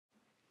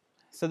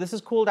So this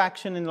is called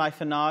Action in Life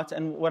and Art,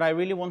 and what I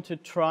really want to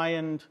try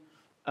and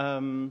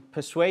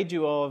persuade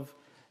you of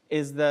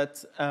is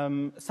that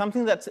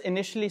something that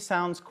initially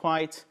sounds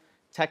quite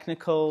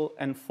technical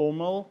and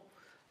formal,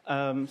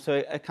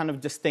 so a kind of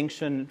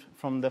distinction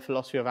from the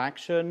philosophy of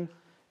action,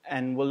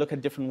 and we'll look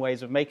at different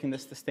ways of making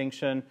this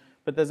distinction,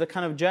 but there's a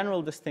kind of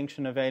general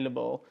distinction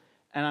available,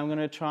 and I'm going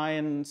to try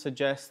and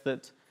suggest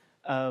that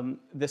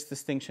this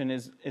distinction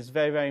is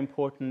very, very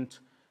important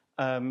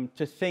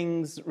to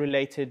things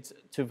related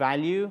to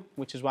value,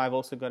 which is why I've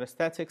also got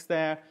aesthetics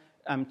there,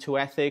 to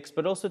ethics,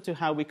 but also to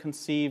how we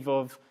conceive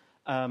of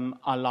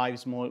our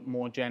lives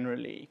more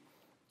generally.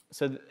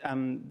 So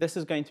this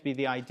is going to be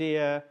the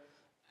idea,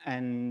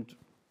 and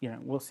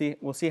we'll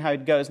see how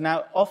it goes.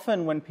 Now,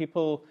 often when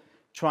people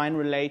try and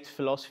relate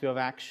philosophy of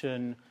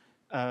action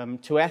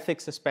to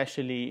ethics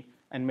especially,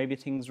 and maybe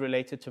things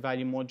related to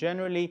value more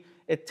generally,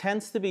 it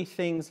tends to be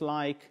things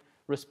like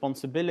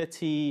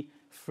responsibility,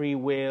 free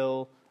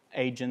will,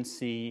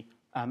 agency,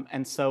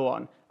 and so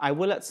on. I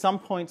will at some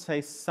point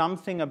say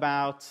something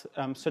about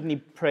certainly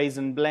praise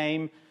and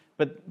blame,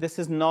 but this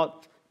is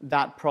not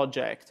that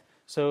project.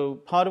 So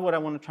part of what I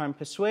want to try and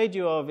persuade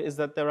you of is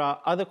that there are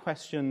other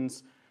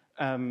questions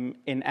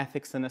in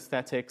ethics and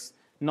aesthetics,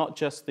 not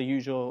just the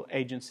usual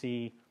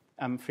agency,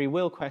 free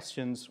will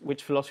questions,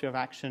 which philosophy of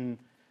action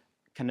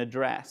can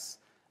address.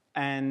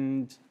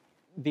 And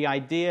the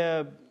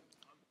idea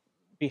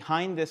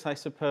behind this, I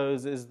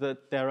suppose, is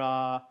that there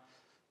are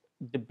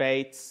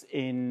debates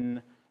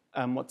in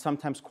what's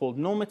sometimes called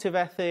normative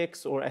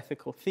ethics or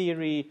ethical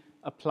theory,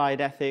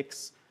 applied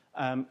ethics,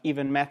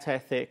 even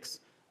metaethics,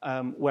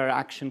 where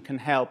action can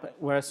help.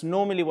 Whereas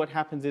normally what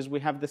happens is we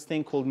have this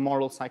thing called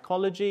moral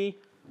psychology,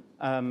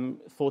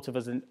 thought of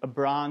as a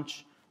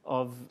branch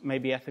of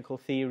maybe ethical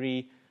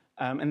theory,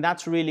 and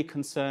that's really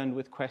concerned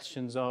with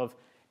questions of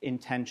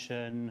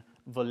intention,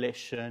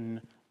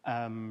 volition,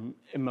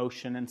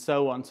 emotion, and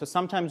so on. So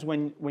sometimes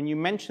when you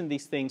mention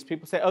these things,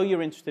 people say, oh,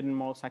 you're interested in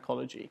moral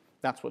psychology.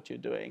 That's what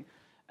you're doing.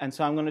 And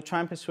so I'm going to try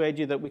and persuade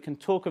you that we can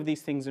talk of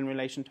these things in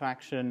relation to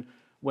action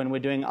when we're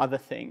doing other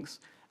things.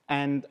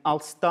 And I'll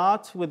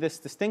start with this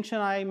distinction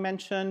I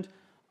mentioned.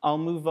 I'll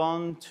move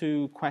on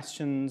to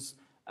questions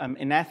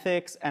in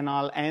ethics, and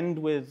I'll end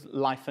with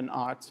life and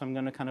art. So I'm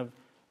going to kind of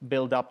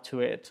build up to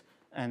it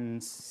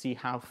and see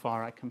how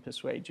far I can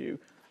persuade you.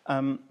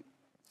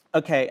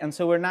 Okay, and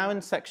so we're now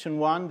in section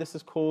 1. This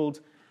is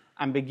called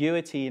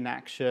ambiguity in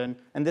action,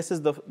 and this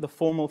is the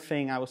formal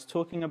thing I was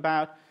talking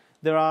about.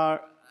 There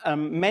are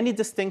many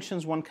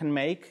distinctions one can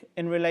make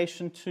in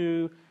relation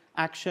to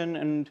action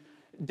and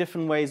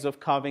different ways of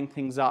carving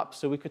things up.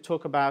 So we could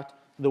talk about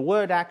the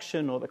word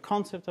action or the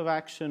concept of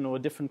action or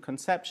different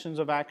conceptions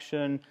of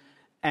action,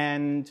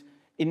 and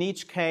in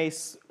each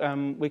case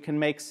we can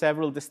make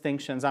several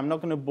distinctions. I'm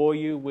not going to bore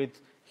you with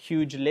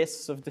huge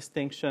lists of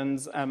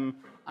distinctions.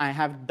 I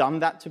have done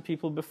that to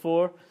people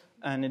before,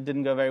 and it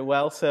didn't go very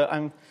well. So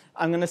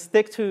I'm going to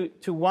stick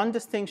to one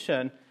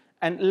distinction,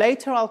 and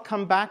later I'll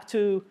come back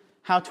to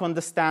how to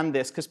understand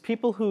this, because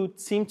people who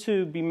seem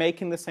to be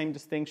making the same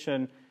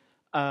distinction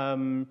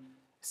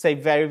say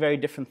very, very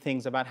different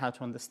things about how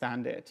to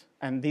understand it.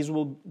 And these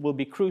will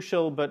be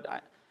crucial, but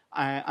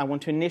I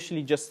want to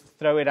initially just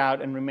throw it out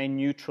and remain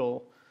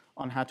neutral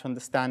on how to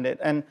understand it.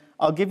 And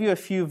I'll give you a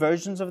few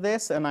versions of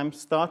this, and I'm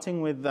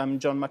starting with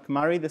John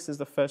McMurray. This is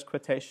the first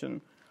quotation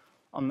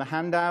on the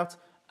handout.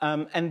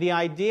 And the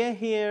idea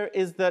here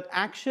is that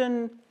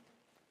action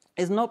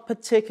is not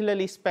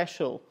particularly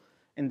special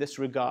in this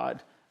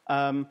regard.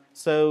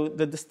 So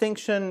the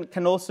distinction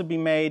can also be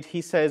made,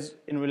 he says,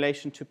 in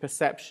relation to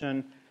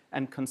perception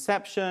and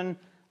conception.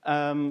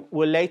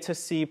 We'll later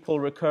see Paul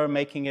Ricoeur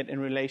making it in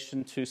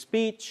relation to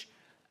speech,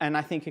 and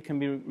I think it can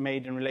be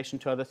made in relation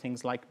to other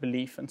things like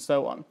belief and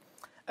so on.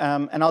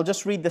 And I'll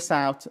just read this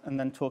out and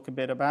then talk a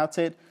bit about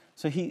it.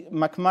 So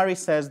McMurray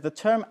says, the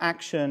term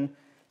action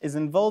is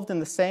involved in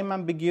the same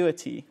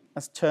ambiguity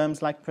as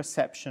terms like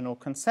perception or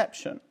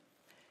conception.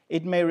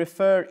 It may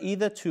refer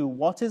either to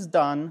what is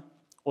done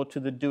or to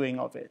the doing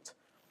of it,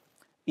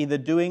 either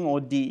doing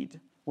or deed.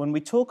 When we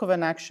talk of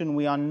an action,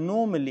 we are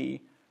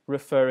normally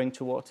referring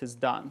to what is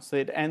done. So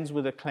it ends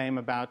with a claim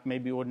about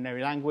maybe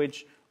ordinary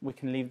language. We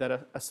can leave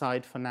that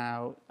aside for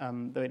now,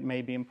 though it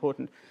may be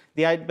important.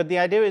 But the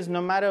idea is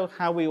no matter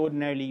how we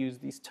ordinarily use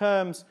these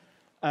terms,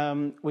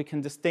 we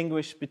can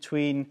distinguish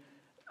between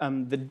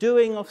the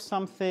doing of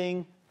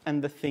something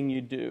and the thing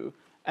you do.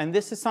 And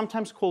this is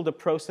sometimes called a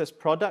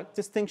process-product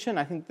distinction.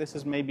 I think this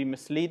is maybe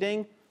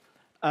misleading.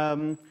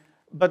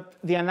 But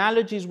the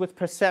analogies with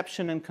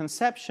perception and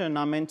conception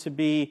are meant to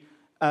be,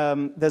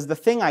 there's the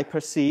thing I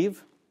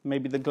perceive,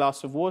 maybe the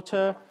glass of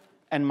water,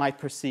 and my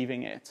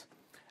perceiving it.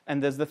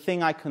 And there's the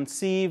thing I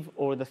conceive,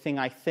 or the thing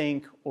I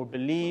think or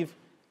believe,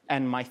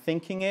 and my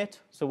thinking it.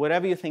 So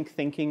whatever you think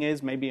thinking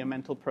is, maybe a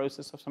mental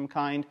process of some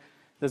kind.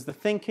 There's the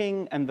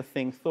thinking and the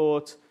thing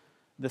thought,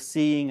 the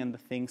seeing and the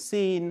thing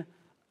seen.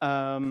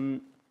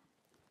 And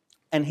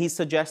he's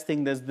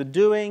suggesting there's the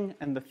doing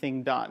and the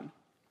thing done.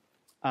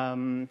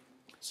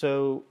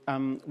 So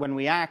when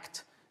we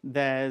act,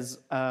 there's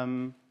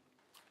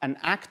an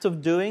act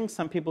of doing.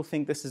 Some people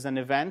think this is an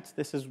event.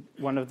 This is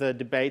one of the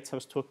debates I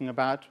was talking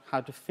about,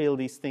 how to fill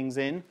these things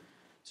in.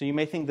 So you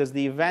may think there's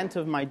the event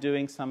of my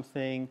doing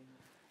something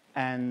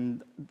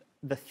and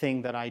the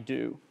thing that I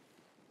do.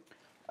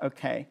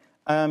 Okay.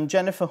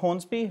 Jennifer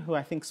Hornsby, who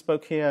I think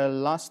spoke here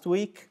last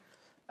week,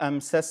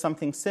 says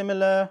something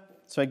similar.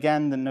 So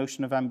again, the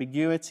notion of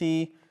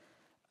ambiguity.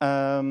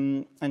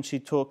 And she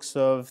talks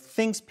of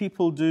things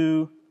people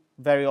do,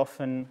 very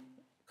often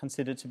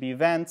considered to be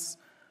events.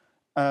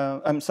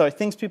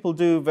 Things people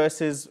do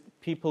versus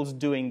people's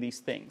doing these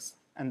things.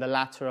 And the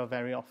latter are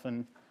very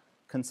often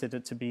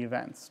considered to be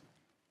events.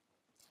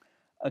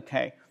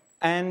 Okay.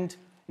 And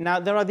now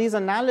there are these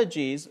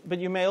analogies, but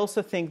you may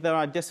also think there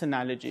are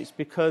disanalogies,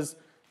 because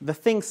the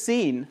thing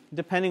seen,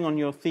 depending on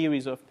your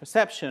theories of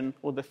perception,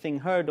 or the thing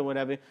heard or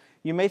whatever,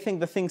 you may think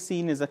the thing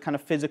seen is a kind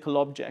of physical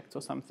object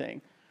or something,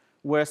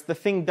 whereas the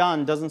thing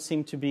done doesn't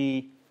seem to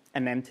be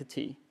an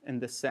entity in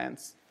this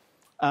sense.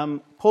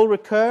 Paul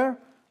Ricoeur,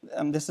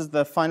 this is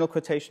the final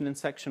quotation in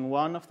section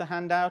 1 of the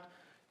handout,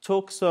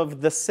 talks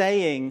of the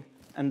saying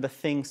and the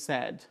thing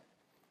said.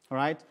 All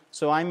right?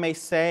 So I may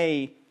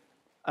say,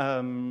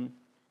 hi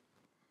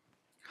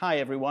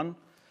everyone,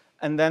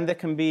 and then there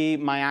can be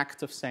my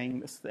act of saying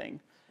this thing.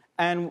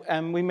 And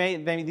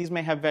these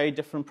may have very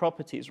different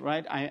properties,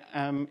 right?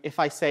 If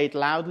I say it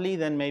loudly,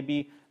 then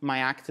maybe my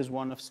act is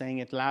one of saying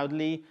it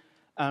loudly.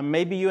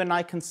 Maybe you and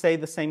I can say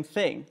the same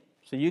thing.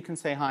 So you can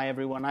say hi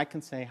everyone, I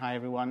can say hi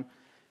everyone.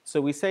 So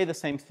we say the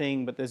same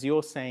thing, but there's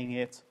your saying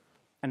it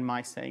and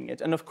my saying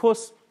it. And of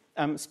course,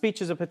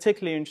 speech is a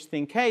particularly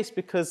interesting case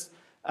because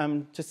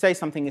to say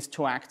something is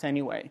to act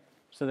anyway.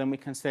 So then we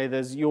can say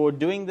there's your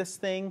doing this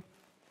thing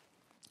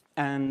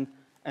and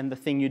the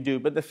thing you do.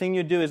 But the thing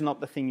you do is not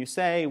the thing you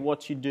say.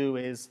 What you do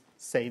is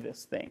say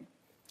this thing,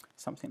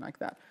 something like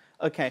that.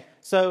 Okay,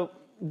 so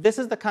this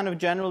is the kind of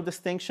general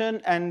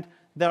distinction, and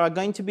there are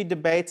going to be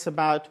debates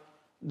about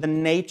the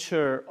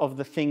nature of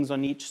the things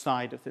on each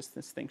side of this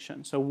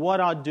distinction. So what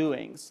are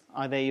doings?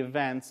 Are they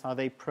events? Are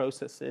they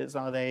processes?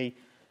 Are they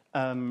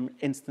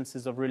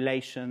instances of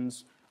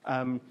relations?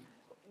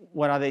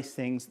 What are these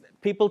things?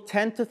 People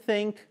tend to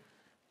think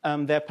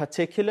they're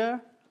particular,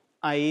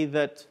 i.e.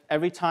 that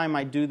every time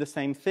I do the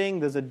same thing,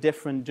 there's a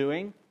different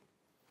doing.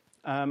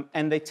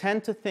 And they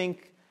tend to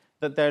think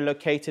that they're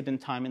located in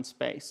time and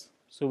space.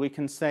 So we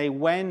can say,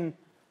 when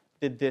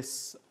did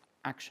this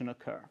action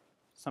occur?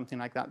 Something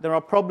like that. There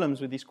are problems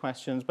with these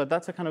questions, but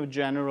that's a kind of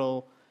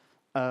general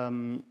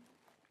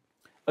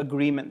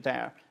agreement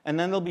there. And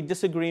then there'll be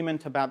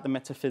disagreement about the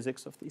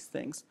metaphysics of these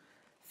things.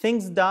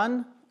 Things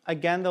done,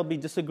 again, there'll be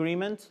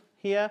disagreement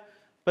here,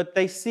 but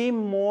they seem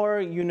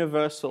more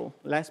universal,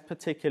 less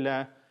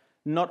particular,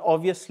 not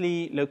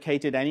obviously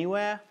located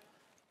anywhere,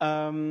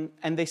 and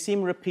they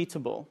seem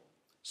repeatable.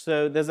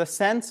 So there's a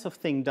sense of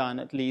thing done,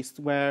 at least,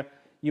 where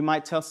you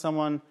might tell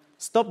someone,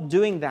 stop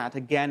doing that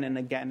again and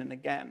again and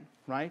again,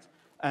 right?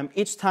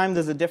 Each time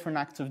there's a different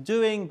act of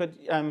doing, but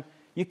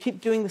you keep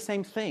doing the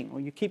same thing,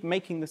 or you keep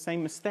making the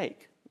same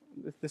mistake.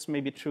 This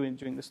may be true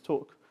during this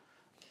talk.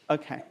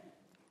 Okay.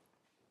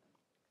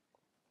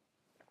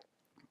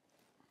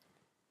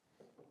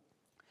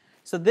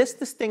 So this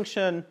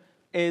distinction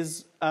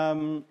is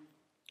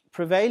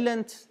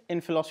prevalent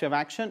in philosophy of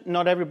action.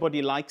 Not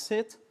everybody likes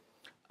it,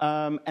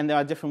 and there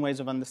are different ways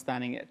of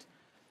understanding it.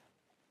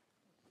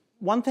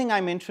 One thing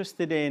I'm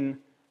interested in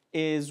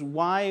is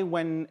why,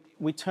 when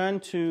we turn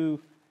to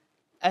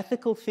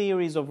ethical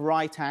theories of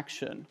right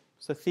action,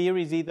 so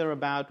theories either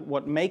about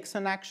what makes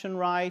an action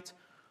right,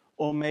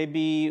 or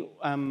maybe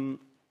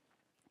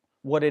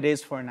what it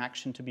is for an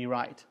action to be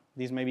right.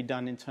 These may be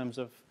done in terms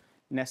of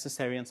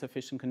necessary and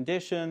sufficient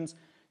conditions.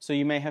 So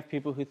you may have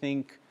people who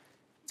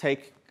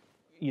take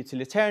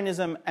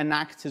utilitarianism, an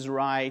act is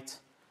right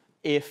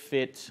if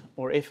it,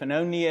 or if and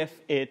only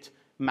if it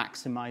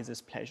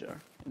maximizes pleasure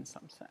in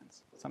some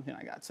sense, something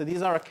like that. So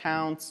these are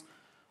accounts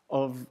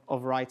of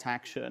right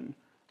action.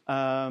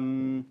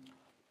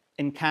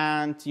 In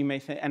Kant, you may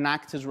think an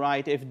act is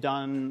right if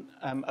done,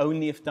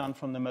 only if done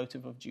from the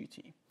motive of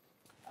duty,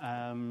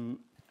 and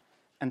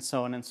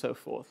so on and so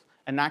forth.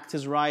 An act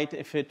is right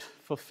if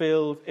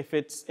if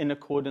it's in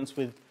accordance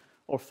with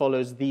or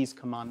follows these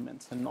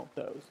commandments and not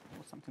those,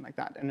 or something like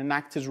that. And an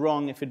act is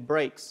wrong if it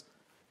breaks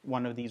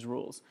one of these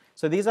rules.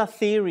 So these are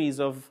theories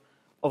of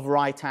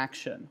right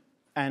action,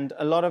 and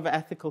a lot of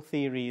ethical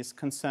theory is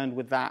concerned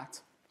with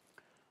that.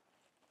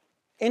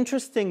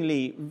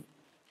 Interestingly,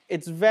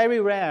 it's very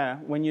rare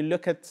when you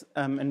look at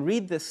and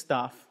read this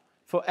stuff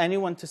for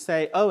anyone to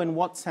say, oh, in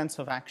what sense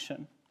of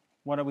action?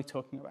 What are we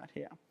talking about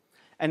here?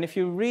 And if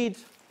you read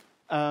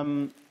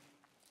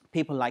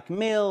people like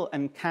Mill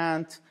and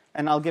Kant,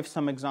 and I'll give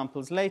some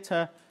examples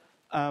later,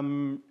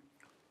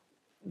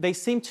 they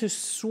seem to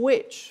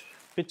switch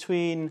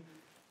between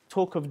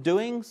talk of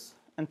doings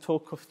and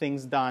talk of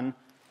things done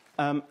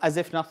as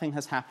if nothing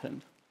has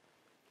happened.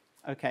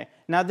 Okay.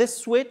 Now this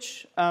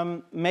switch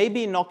may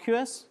be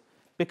innocuous,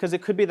 because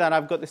it could be that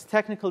I've got this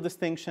technical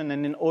distinction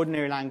and in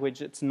ordinary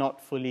language it's not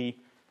fully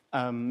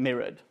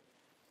mirrored.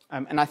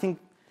 And I think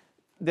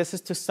this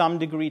is to some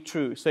degree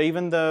true. So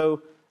even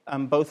though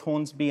both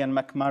Hornsby and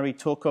McMurray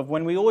talk of,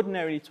 when we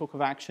ordinarily talk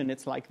of action,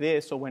 it's like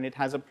this, or when it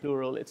has a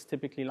plural, it's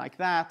typically like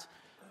that.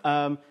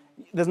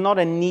 There's not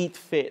a neat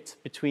fit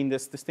between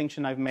this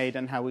distinction I've made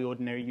and how we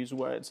ordinarily use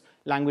words.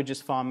 Language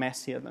is far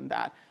messier than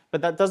that.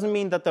 But that doesn't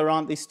mean that there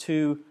aren't these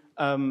two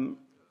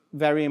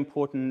very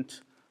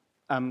important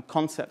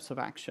concepts of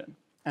action,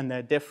 and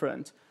they're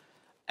different.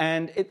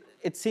 And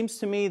it seems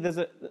to me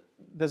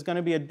there's going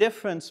to be a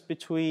difference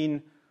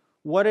between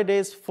what it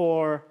is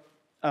for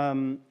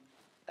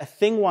a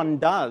thing one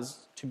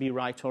does to be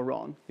right or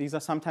wrong. These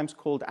are sometimes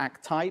called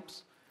act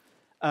types,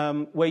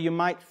 where you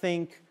might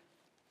think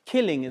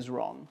killing is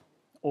wrong,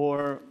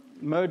 or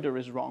murder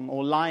is wrong,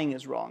 or lying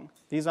is wrong.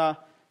 These are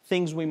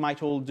things we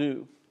might all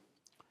do.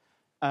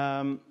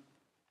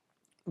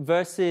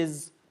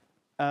 Versus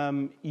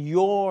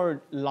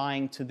you're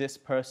lying to this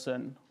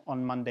person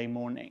on Monday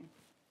morning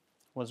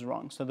was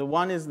wrong. So the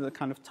one is the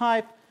kind of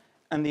type,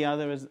 and the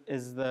other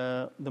is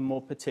the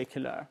more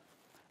particular.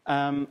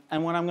 And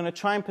what I'm going to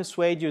try and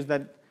persuade you is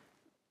that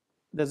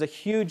there's a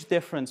huge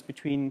difference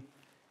between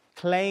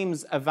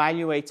claims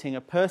evaluating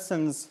a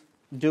person's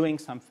doing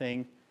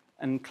something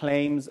and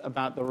claims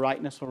about the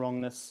rightness or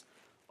wrongness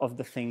of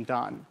the thing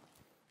done.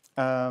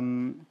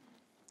 To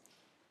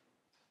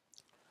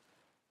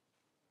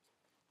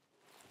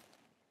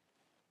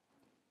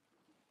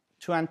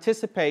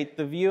anticipate,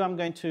 the view I'm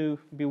going to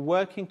be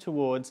working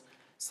towards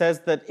says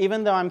that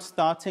even though I'm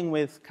starting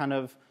with kind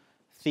of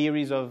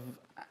theories of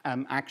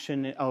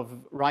action, of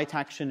right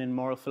action in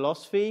moral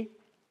philosophy,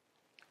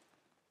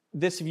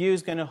 this view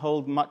is going to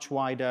hold much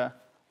wider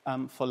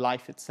for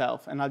life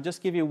itself. And I'll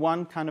just give you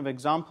one kind of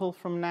example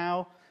from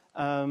now.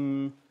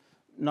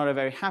 Not a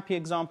very happy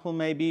example,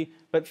 maybe,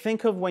 but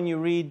think of when you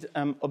read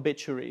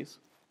obituaries.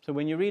 So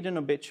when you read an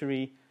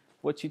obituary,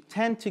 what you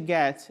tend to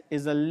get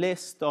is a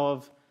list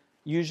of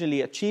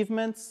usually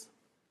achievements,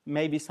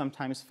 maybe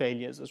sometimes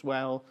failures as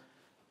well.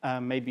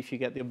 Maybe if you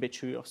get the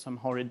obituary of some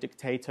horrid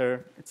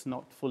dictator, it's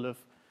not full of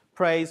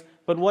praise.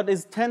 But what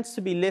tends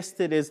to be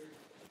listed is,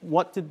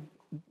 what did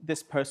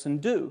this person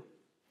do?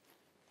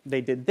 They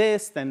did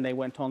this, then they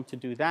went on to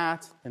do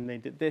that, then they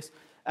did this.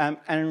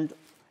 And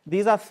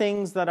these are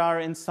things that are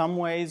in some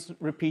ways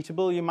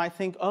repeatable. You might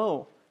think,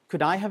 oh,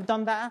 could I have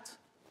done that?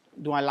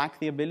 Do I lack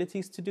the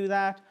abilities to do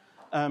that?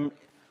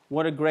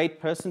 What a great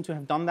person to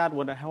have done that.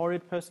 What a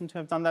horrid person to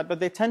have done that.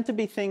 But they tend to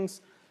be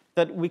things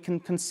that we can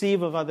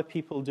conceive of other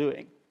people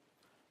doing.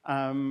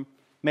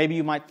 Maybe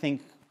you might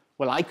think,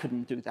 well, I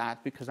couldn't do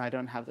that because I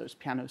don't have those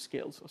piano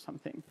skills or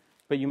something.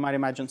 But you might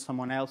imagine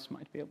someone else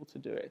might be able to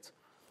do it.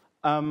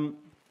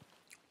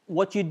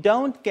 What you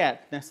don't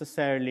get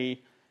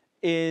necessarily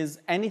is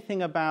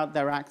anything about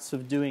their acts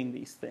of doing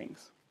these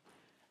things.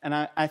 And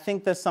I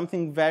think there's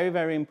something very,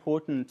 very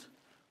important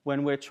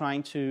when we're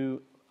trying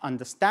to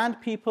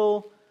understand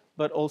people,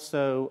 but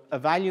also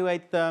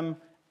evaluate them,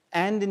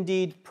 and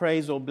indeed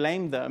praise or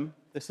blame them.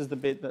 This is the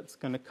bit that's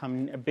going to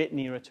come a bit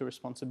nearer to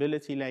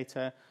responsibility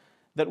later,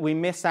 that we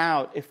miss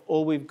out if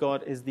all we've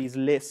got is these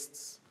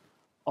lists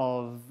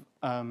of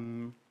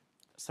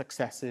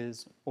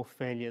successes or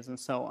failures and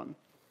so on.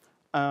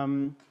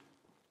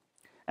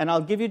 And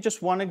I'll give you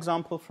just one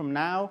example from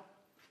now,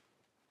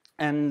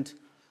 and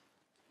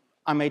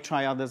I may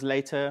try others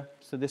later,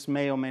 so this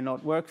may or may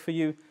not work for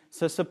you.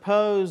 So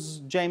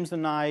suppose James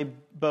and I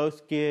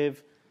both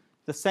give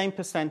the same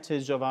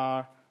percentage of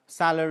our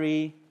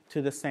salary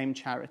to the same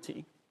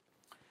charity.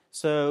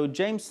 So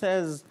James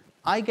says,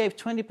 I gave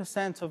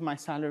 20% of my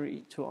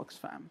salary to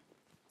Oxfam,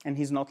 and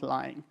he's not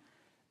lying.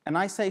 And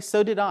I say,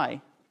 so did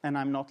I, and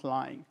I'm not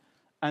lying.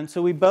 And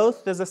so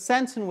there's a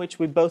sense in which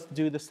we both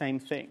do the same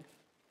thing.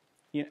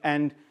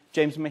 And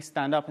James may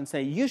stand up and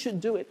say, you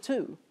should do it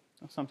too,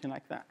 or something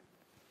like that.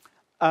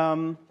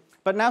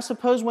 But now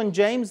suppose when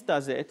James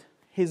does it,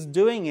 his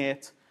doing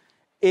it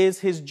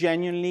is his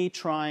genuinely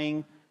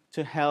trying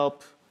to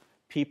help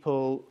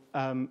people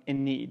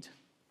in need.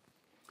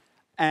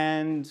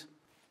 And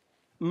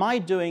my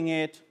doing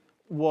it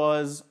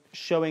was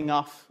showing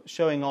off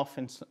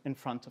in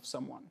front of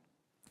someone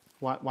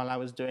while I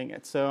was doing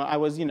it. So I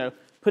was,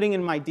 putting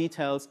in my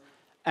details.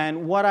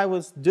 And what I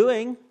was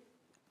doing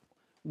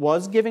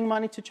was giving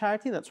money to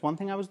charity. That's one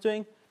thing I was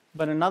doing.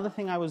 But another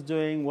thing I was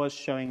doing was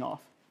showing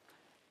off.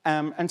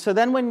 And so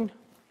then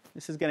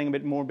this is getting a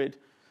bit morbid,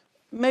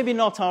 maybe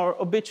not our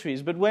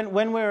obituaries, but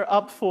when we're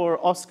up for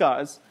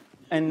Oscars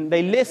and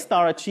they list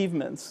our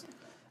achievements,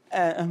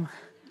 and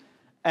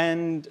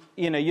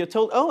you're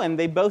told, oh, and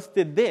they both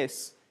did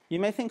this, you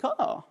may think,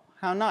 oh,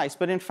 how nice.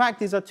 But in fact,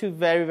 these are two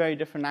very, very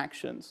different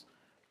actions,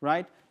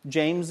 right?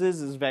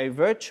 James's is very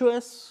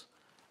virtuous,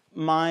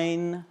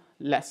 mine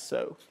less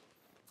so.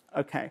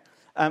 Okay,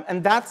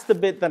 and that's the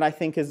bit that I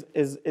think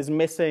is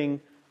missing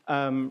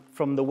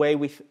from the way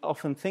we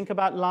often think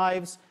about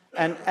lives,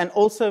 and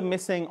also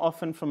missing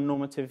often from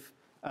normative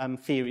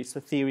theories, so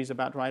theories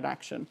about right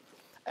action.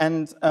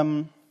 And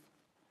I'm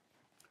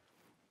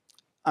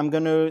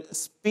going to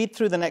speed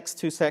through the next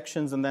two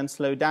sections and then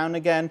slow down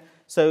again.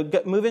 So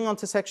moving on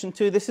to section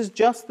 2, this is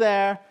just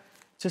there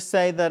to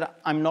say that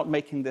I'm not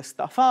making this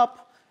stuff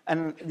up.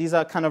 And these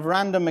are kind of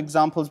random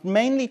examples,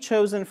 mainly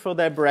chosen for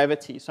their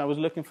brevity. So I was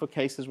looking for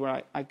cases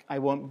where I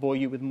won't bore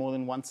you with more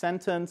than one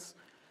sentence.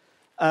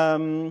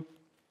 This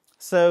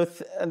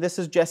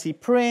is Jesse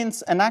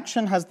Prince. An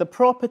action has the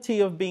property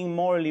of being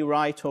morally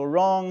right or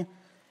wrong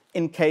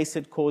in case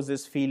it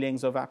causes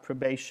feelings of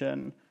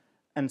approbation,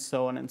 and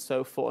so on and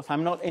so forth.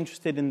 I'm not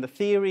interested in the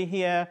theory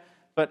here,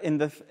 but in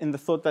the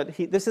thought that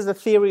this is a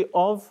theory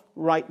of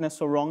rightness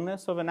or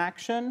wrongness of an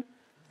action.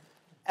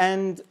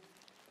 And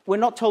we're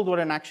not told what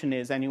an action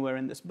is anywhere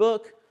in this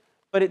book,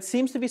 but it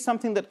seems to be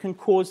something that can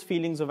cause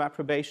feelings of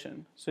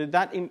approbation. So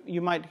that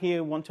you might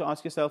here want to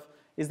ask yourself,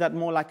 is that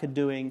more like a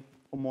doing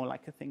or more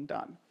like a thing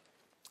done?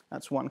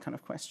 That's one kind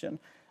of question.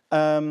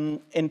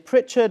 In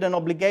Pritchard, an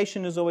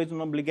obligation is always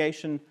an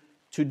obligation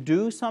to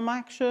do some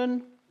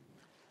action.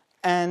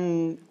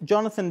 And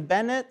Jonathan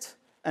Bennett,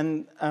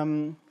 and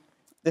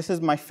this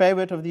is my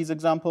favorite of these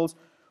examples,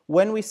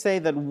 when we say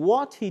that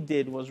what he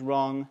did was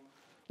wrong,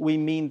 we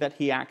mean that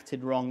he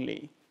acted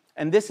wrongly.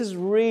 And this is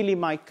really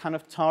my kind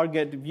of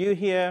target view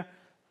here,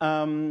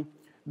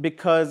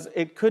 because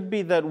it could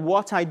be that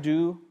what I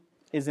do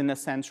is in a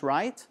sense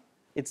right.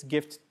 It's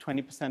gift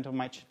 20% of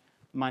my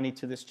money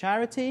to this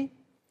charity,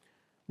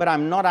 but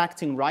I'm not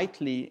acting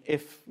rightly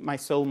if my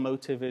sole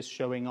motive is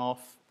showing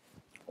off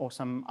or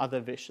some other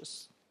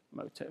vicious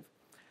motive.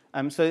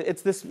 So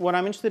it's this. What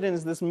I'm interested in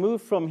is this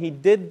move from he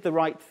did the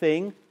right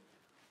thing,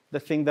 the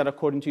thing that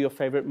according to your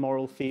favorite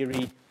moral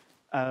theory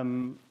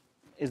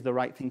is the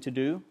right thing to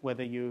do,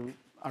 whether you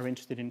are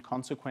interested in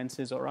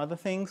consequences or other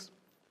things,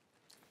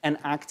 and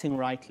acting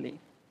rightly.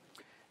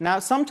 Now,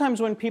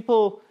 sometimes when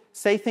people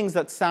say things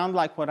that sound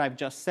like what I've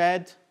just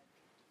said,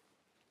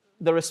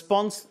 the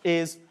response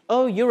is,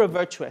 oh, you're a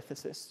virtue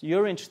ethicist.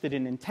 You're interested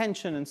in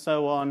intention and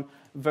so on,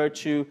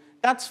 virtue.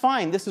 That's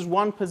fine. This is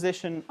one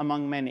position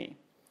among many.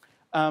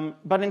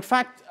 But in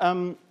fact,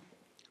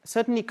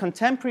 certainly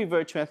contemporary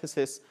virtue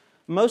ethicists,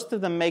 most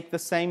of them make the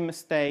same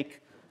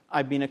mistake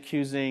I've been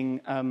accusing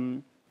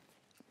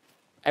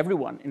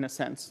everyone, in a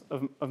sense,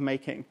 of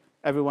making,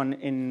 everyone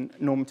in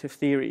normative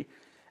theory.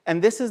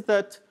 And this is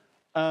that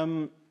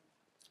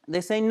they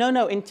say,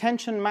 no,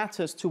 intention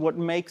matters to what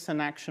makes an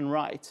action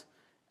right.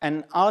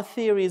 And our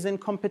theory is in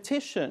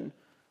competition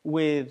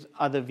with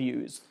other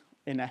views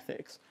in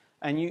ethics.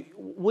 And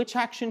which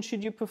action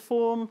should you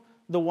perform?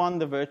 The one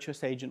the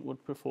virtuous agent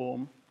would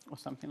perform, or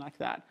something like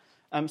that.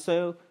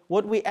 So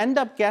what we end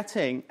up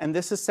getting, and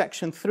this is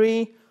section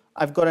 3,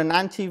 I've got an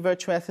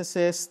anti-virtue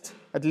ethicist,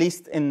 at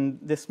least in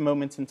this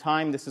moment in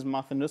time. This is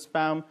Martha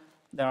Nussbaum.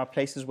 There are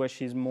places where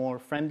she's more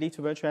friendly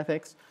to virtue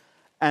ethics.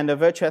 And a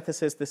virtue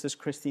ethicist, this is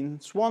Christine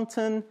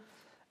Swanton.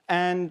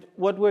 And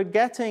what we're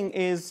getting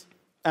is,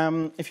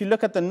 if you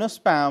look at the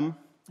Nussbaum,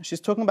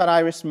 she's talking about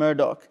Iris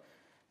Murdoch.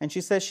 And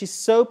she says she's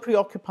so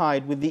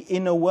preoccupied with the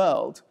inner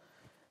world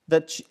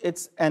that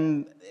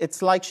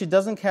it's like she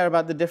doesn't care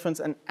about the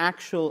difference an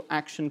actual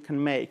action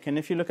can make. And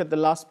if you look at the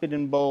last bit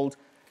in bold,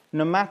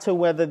 no matter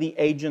whether the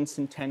agent's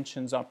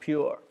intentions are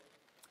pure.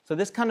 So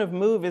this kind of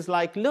move is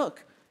like,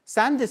 look,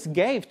 Sandis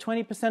gave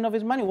 20% of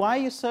his money. Why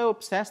are you so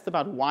obsessed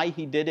about why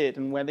he did it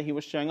and whether he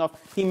was showing off?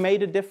 He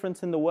made a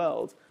difference in the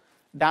world.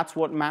 That's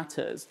what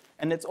matters.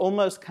 And it's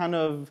almost kind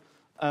of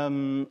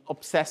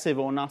obsessive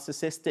or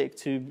narcissistic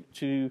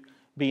to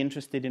be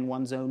interested in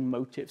one's own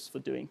motives for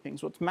doing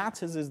things. What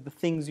matters is the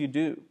things you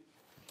do.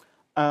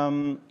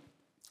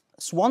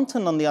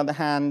 Swanton, on the other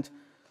hand,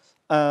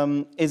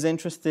 is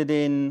interested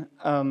in...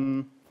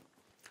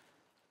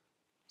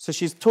 so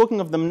she's talking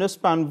of the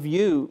Nussbaum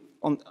view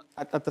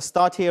at the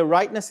start here.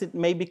 Rightness, it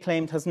may be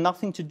claimed, has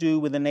nothing to do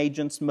with an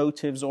agent's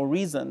motives or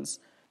reasons,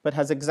 but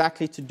has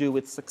exactly to do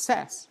with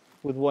success,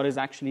 with what is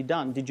actually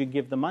done. Did you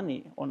give the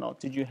money or not?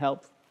 Did you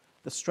help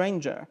the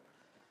stranger?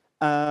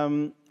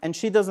 And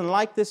she doesn't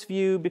like this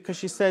view because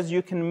she says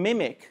you can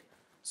mimic.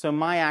 So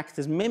my act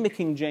is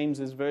mimicking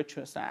James's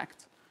virtuous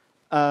act.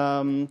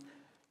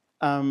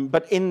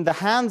 But in the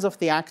hands of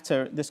the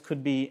actor, this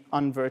could be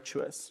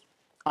unvirtuous,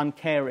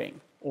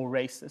 uncaring, or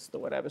racist, or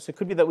whatever. So it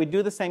could be that we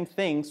do the same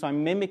thing, so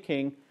I'm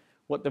mimicking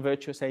what the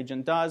virtuous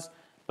agent does,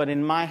 but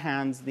in my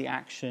hands, the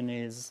action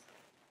is...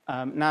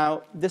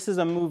 now, this is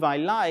a move I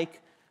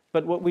like,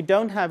 but what we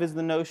don't have is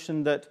the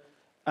notion that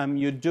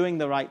you're doing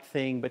the right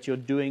thing, but your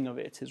doing of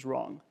it is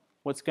wrong.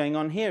 What's going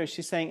on here is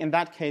she's saying, in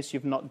that case,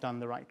 you've not done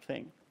the right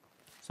thing.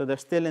 So they're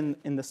still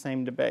in the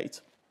same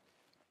debate.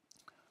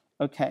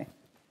 Okay.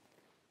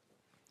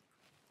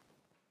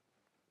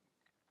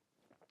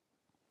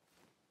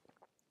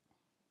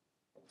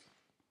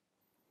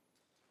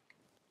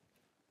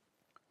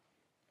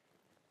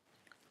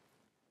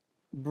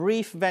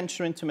 Brief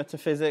venture into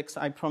metaphysics.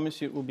 I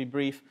promise you it will be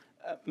brief.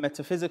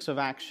 Metaphysics of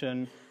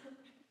action.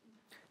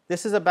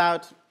 This is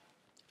about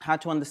how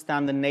to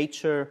understand the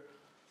nature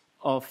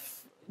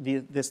of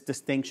this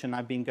distinction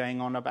I've been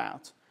going on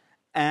about.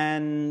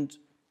 And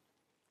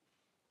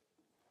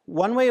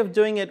one way of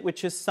doing it,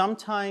 which is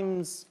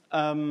sometimes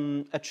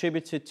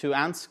attributed to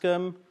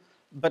Anscombe,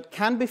 but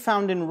can be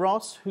found in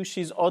Ross, who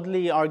she's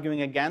oddly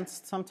arguing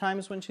against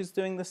sometimes when she's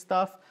doing this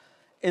stuff,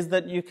 is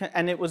that you can,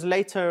 and it was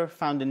later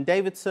found in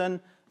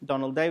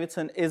Donald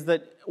Davidson, is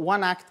that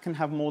one act can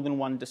have more than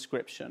one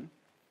description.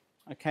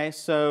 Okay,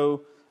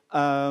 so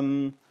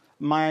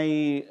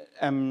my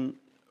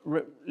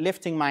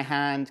lifting my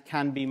hand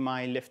can be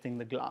my lifting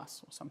the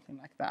glass or something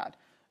like that.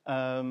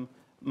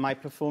 My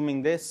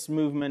performing this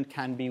movement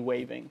can be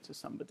waving to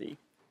somebody.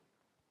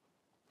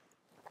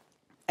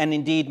 And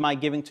indeed, my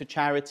giving to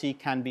charity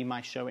can be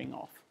my showing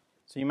off.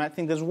 So you might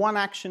think there's one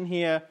action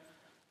here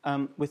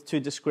with two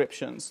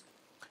descriptions.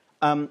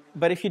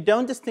 But if you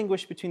don't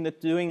distinguish between the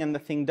doing and the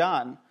thing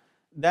done,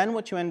 then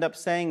what you end up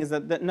saying is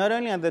that not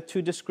only are there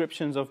two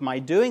descriptions of my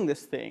doing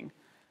this thing,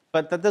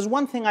 but that there's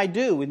one thing I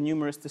do with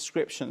numerous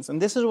descriptions.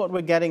 And this is what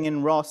we're getting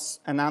in Ross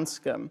and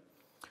Anscombe.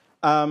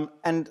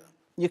 And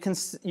you can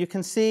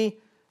see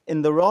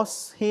in the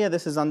Ross here,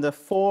 this is under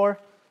 4,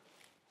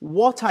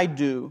 what I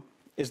do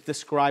is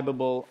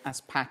describable as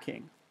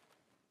packing.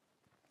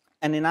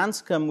 And in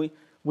Anscombe,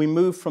 we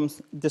move from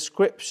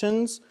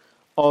descriptions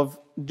of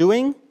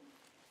doing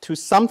to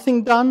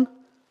something done.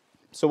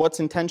 So what's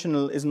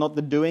intentional is not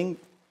the doing.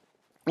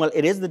 Well,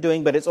 it is the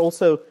doing, but it's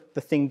also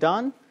the thing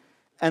done.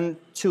 And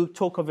to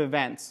talk of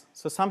events.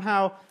 So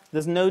somehow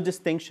there's no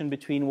distinction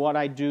between what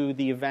I do,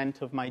 the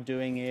event of my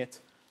doing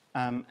it,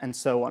 and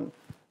so on.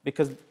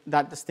 Because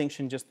that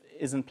distinction just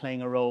isn't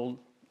playing a role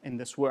in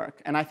this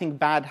work. And I think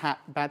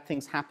bad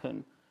things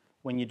happen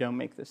when you don't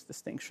make this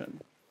distinction.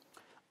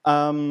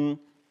 So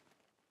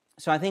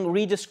I think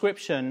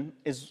redescription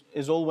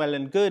is all well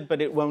and good,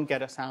 but it won't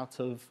get us out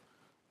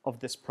of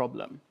this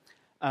problem.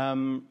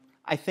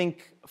 I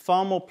think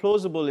far more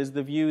plausible is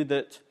the view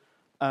that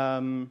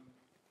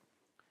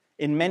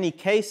in many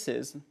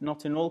cases,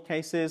 not in all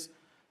cases,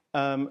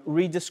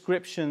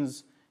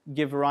 redescriptions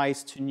give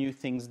rise to new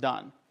things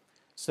done.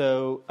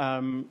 So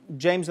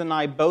James and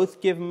I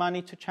both give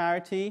money to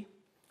charity,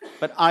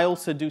 but I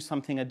also do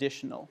something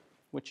additional,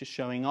 which is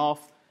showing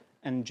off,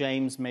 and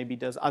James maybe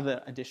does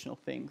other additional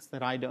things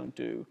that I don't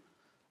do.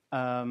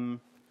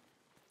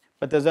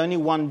 But there's only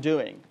one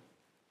doing,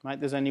 right?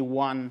 There's only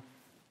one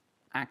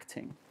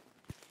acting.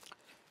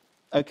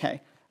 Okay.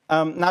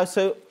 Now,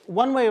 so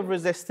one way of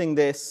resisting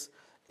this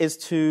is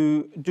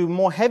to do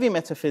more heavy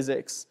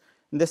metaphysics.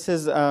 This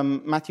is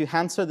Matthew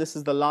Hanser. This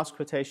is the last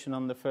quotation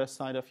on the first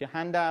side of your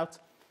handout.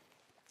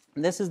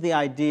 And this is the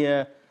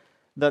idea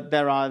that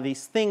there are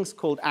these things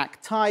called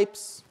act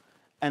types,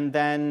 and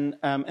then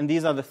and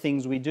these are the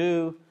things we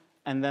do,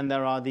 and then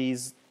there are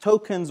these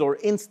tokens or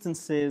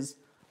instances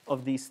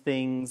of these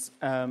things,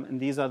 and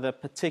these are the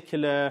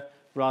particular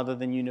rather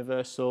than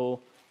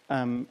universal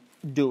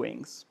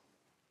doings.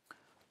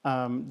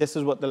 This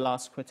is what the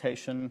last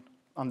quotation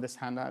on this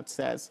handout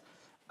says.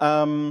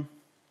 I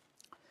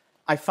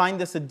find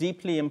this a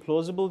deeply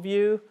implausible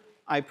view.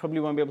 I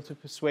probably won't be able to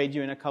persuade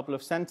you in a couple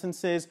of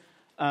sentences.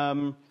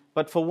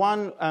 But for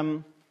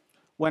one,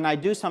 when I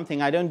do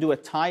something, I don't do a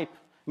type.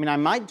 I mean, I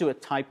might do a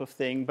type of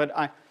thing, but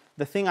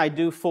the thing I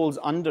do falls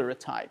under a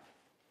type.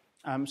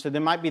 So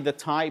there might be the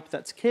type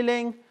that's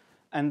killing,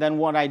 and then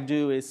what I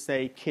do is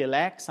say kill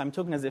X. I'm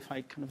talking as if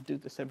I kind of do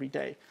this every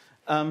day.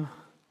 But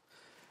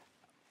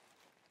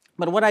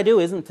what I do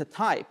isn't a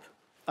type.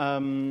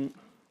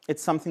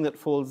 It's something that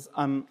falls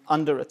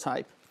under a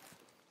type.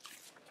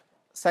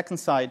 Second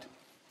side.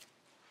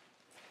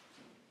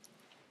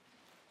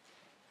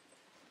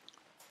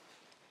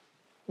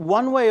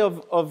 One way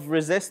of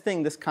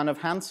resisting this kind of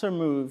Hanser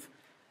move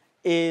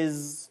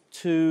is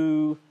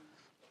to,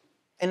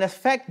 in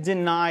effect,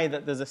 deny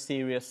that there's a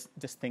serious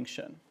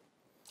distinction.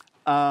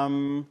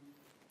 So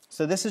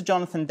this is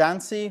Jonathan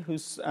Dancy,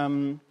 who's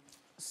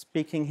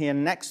speaking here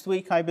next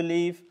week, I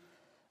believe.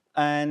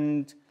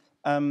 And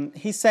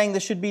he's saying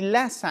there should be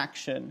less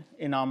action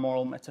in our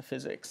moral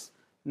metaphysics,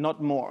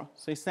 not more.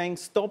 So he's saying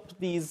stop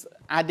these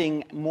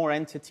adding more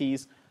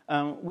entities.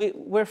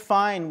 We're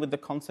fine with the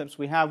concepts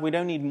we have. We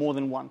don't need more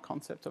than one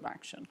concept of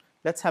action.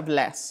 Let's have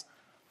less.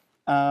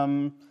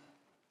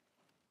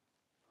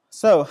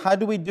 So how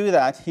do we do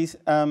that?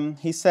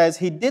 He says,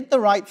 he did the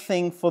right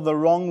thing for the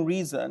wrong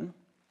reason.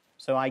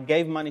 So I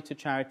gave money to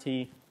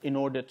charity in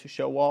order to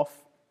show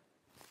off.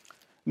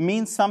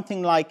 Means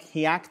something like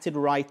he acted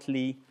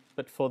rightly,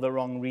 but for the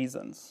wrong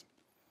reasons.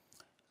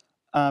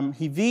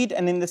 He V'd,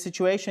 and in the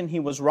situation he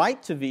was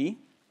right to V.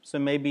 So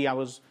maybe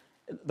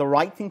the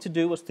right thing to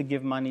do was to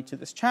give money to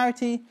this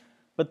charity,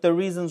 but the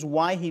reasons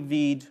why he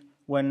V'd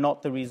were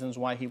not the reasons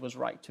why he was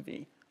right to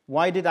V.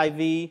 Why did I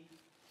V?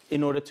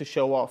 In order to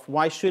show off.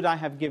 Why should I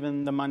have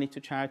given the money to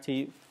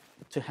charity?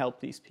 To help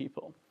these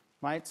people,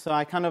 right? So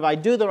I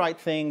do the right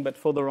thing, but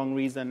for the wrong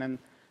reason. And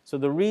so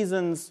the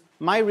reasons,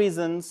 my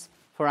reasons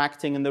for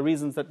acting and the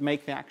reasons that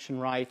make the action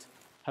right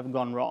have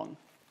gone wrong.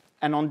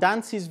 And on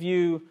Dancy's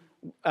view,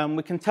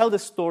 we can tell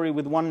this story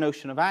with one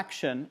notion of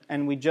action,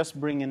 and we just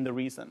bring in the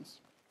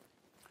reasons.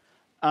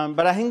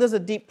 But I think there's a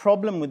deep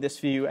problem with this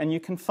view, and you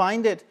can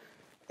find it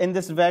in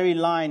this very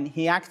line,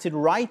 he acted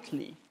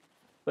rightly,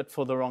 but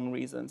for the wrong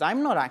reasons.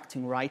 I'm not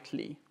acting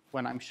rightly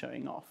when I'm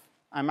showing off.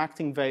 I'm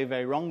acting very,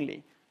 very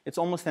wrongly. It's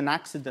almost an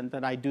accident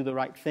that I do the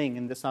right thing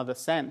in this other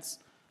sense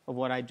of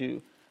what I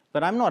do.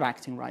 but I'm not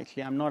acting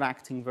rightly, I'm not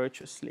acting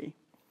virtuously.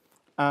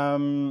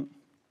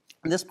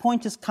 This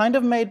point is kind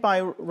of made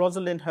by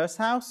Rosalind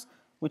Hershaus,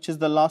 which is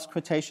the last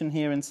quotation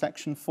here in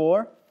section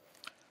 4.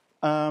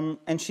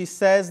 And she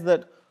says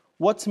that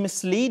what's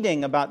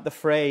misleading about the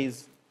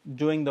phrase,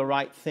 doing the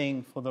right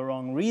thing for the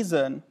wrong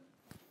reason,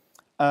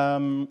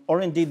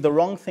 or indeed the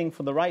wrong thing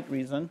for the right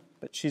reason,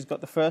 but she's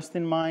got the first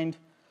in mind.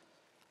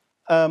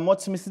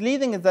 What's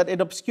misleading is that it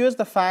obscures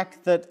the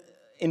fact that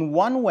in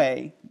one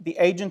way, the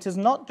agent is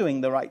not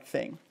doing the right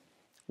thing.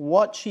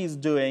 What she's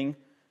doing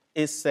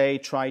is, say,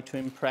 try to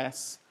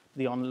impress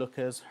the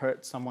onlookers,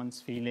 hurt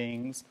someone's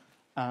feelings,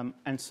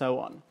 and so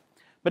on.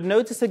 But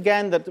notice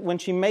again that when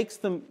she makes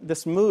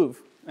this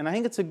move, and I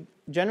think it's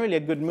generally a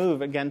good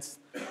move against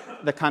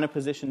the kind of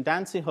position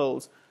Dancy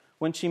holds,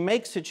 when she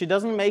makes it, she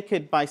doesn't make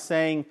it by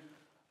saying,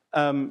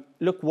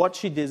 look, what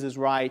she did is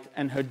right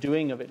and her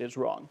doing of it is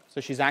wrong. So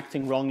she's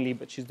acting wrongly,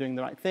 but she's doing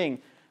the right thing,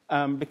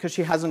 because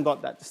she hasn't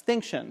got that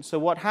distinction. So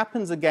what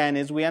happens again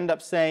is we end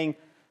up saying,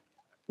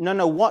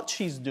 no, what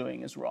she's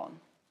doing is wrong.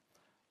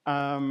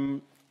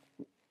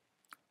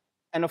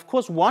 And of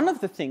course, one of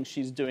the things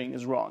she's doing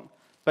is wrong.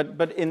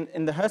 But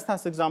in the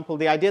Hershaus example,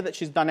 the idea that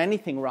she's done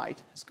anything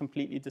right has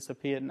completely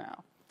disappeared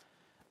now.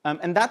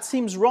 And that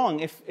seems wrong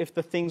if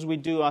the things we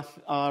do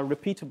are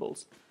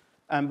repeatables.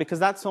 Because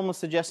that's almost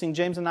suggesting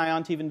James and I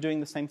aren't even doing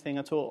the same thing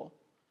at all.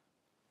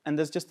 And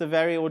there's just a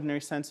very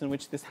ordinary sense in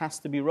which this has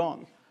to be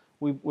wrong.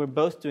 We're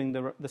both doing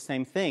the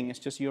same thing. It's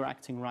just you're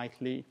acting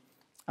rightly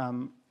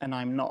and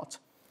I'm not.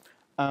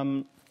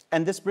 And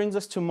this brings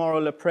us to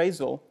moral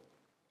appraisal.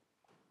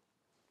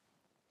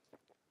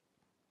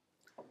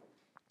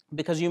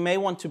 Because you may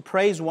want to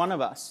praise one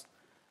of us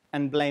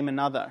and blame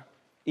another,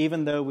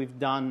 even though we've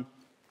done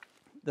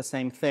the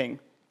same thing.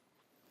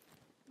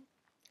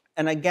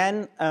 And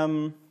again,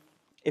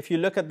 if you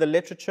look at the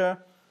literature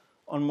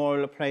on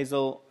moral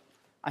appraisal,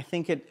 I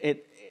think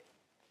it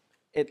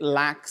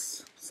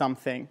lacks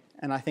something.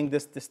 And I think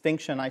this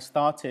distinction I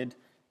started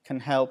can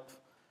help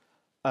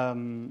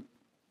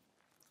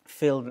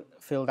fill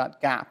that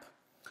gap.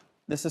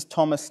 This is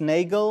Thomas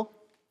Nagel.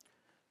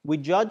 We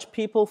judge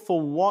people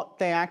for what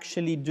they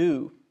actually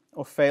do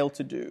or fail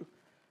to do.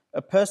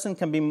 A person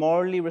can be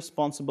morally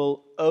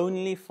responsible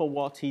only for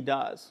what he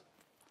does.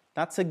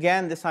 That's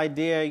again this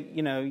idea,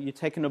 you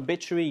take an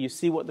obituary, you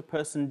see what the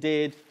person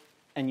did,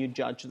 and you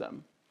judge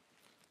them.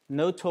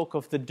 No talk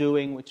of the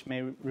doing, which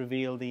may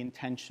reveal the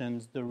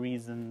intentions, the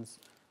reasons,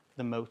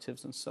 the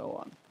motives, and so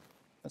on.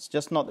 That's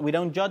just not, we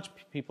don't judge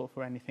people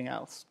for anything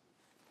else.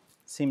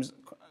 Seems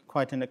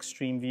quite an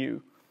extreme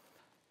view.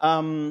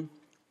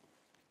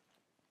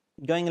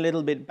 Going a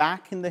little bit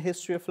back in the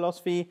history of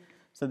philosophy,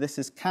 so this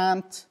is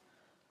Kant.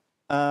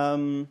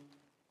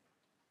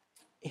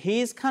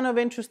 He's kind of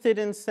interested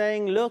in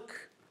saying,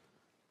 look,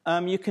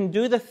 you can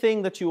do the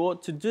thing that you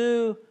ought to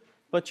do,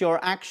 but your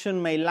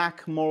action may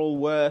lack moral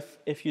worth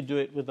if you do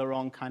it with the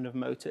wrong kind of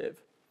motive.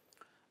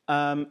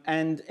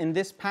 And in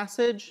this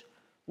passage,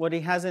 what he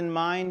has in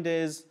mind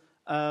is,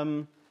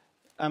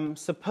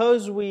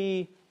 suppose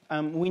we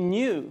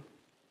knew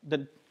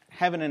that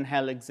heaven and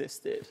hell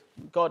existed,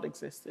 God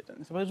existed,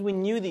 and suppose we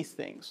knew these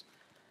things.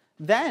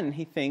 Then,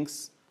 he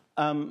thinks,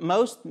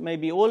 most,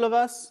 maybe all of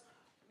us,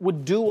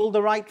 would do all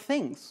the right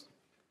things.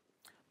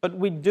 But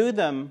we'd do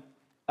them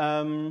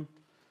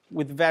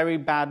with very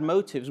bad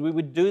motives. We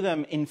would do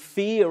them in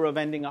fear of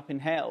ending up in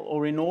hell,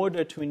 or in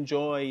order to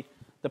enjoy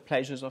the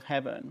pleasures of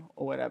heaven,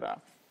 or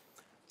whatever.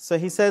 So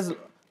he says,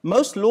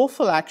 most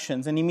lawful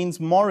actions, and he means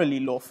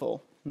morally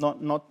lawful,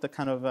 not the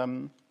kind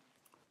of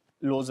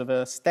laws of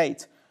a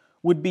state,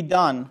 would be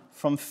done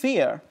from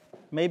fear,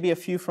 maybe a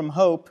few from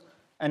hope,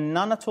 and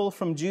none at all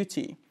from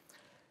duty.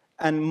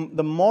 And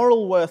the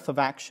moral worth of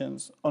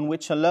actions, on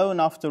which alone,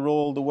 after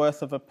all, the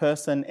worth of a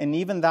person, and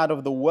even that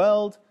of the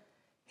world,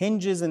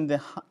 hinges in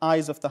the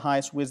eyes of the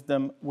highest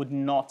wisdom, would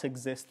not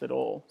exist at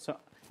all. So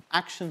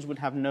actions would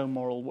have no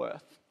moral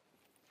worth.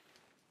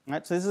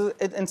 Right? So this is,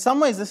 in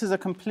some ways, this is a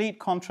complete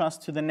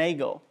contrast to the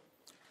Nagel.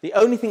 The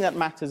only thing that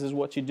matters is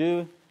what you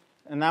do,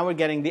 and now we're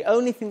getting the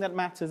only thing that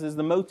matters is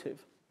the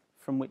motive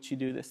from which you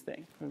do this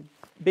thing.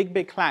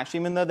 Big clash,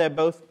 even though they're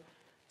both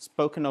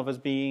spoken of as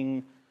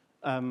being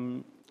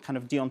kind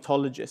of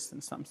deontologists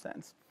in some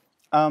sense.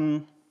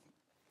 But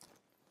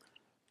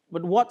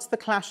what's the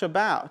clash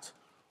about?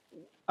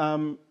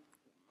 I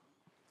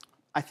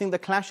think the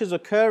clash is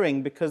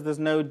occurring because there's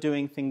no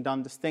doing thing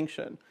done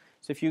distinction.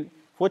 So if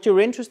what you're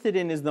interested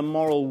in is the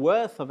moral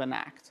worth of an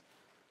act,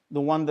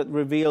 the one that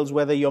reveals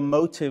whether your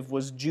motive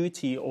was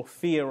duty or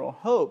fear or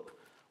hope,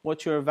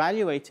 what you're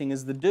evaluating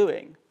is the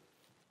doing.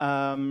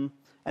 And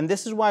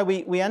this is why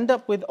we end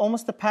up with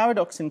almost a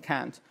paradox in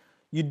Kant.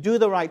 You do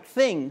the right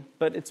thing,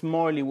 but it's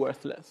morally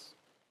worthless.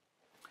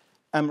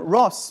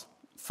 Ross,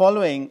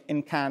 following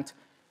in Kant,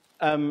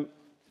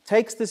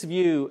 takes this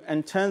view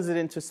and turns it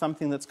into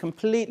something that's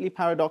completely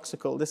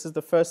paradoxical. This is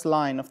the first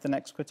line of the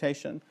next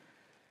quotation.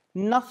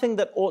 Nothing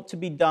that ought to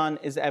be done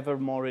is ever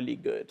morally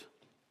good.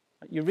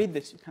 You read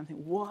this, you kind of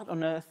think, what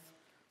on earth?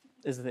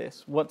 is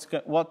this.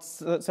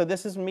 So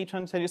this is me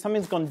trying to tell you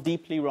something's gone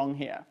deeply wrong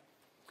here.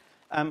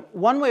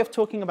 One way of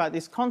talking about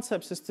these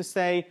concepts is to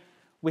say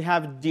we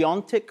have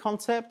deontic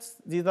concepts.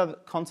 These are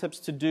concepts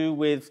to do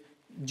with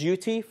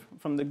duty,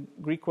 from the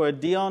Greek word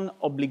dion,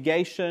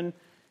 obligation,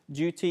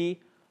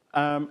 duty.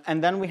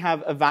 And then we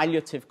have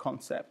evaluative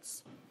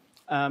concepts.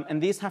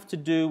 And these have to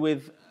do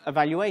with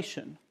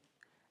evaluation.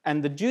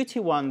 And the duty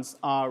ones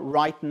are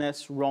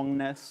rightness,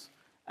 wrongness,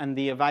 and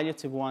the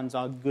evaluative ones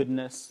are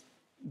goodness,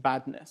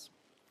 badness.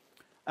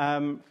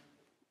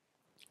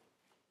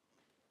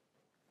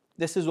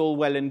 This is all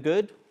well and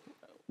good.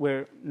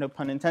 No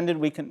pun intended,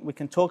 we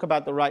can talk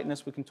about the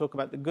rightness, we can talk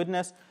about the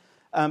goodness.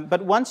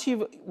 But once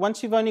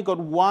you've only got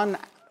one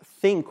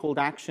thing called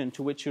action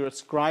to which you're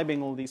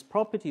ascribing all these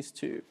properties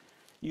to,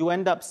 you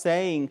end up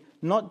saying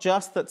not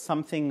just that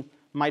something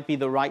might be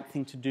the right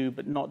thing to do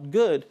but not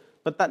good,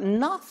 but that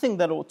nothing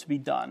that ought to be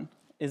done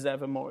is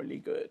ever morally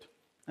good.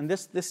 And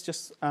this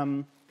just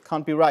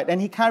can't be right.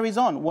 And he carries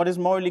on. What is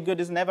morally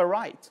good is never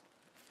right.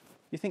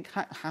 You think,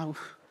 how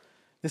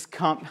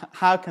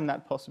can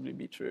that possibly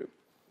be true?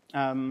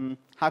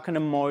 How can a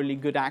morally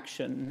good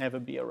action never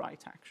be a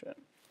right action?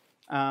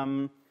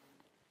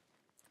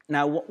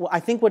 Now, I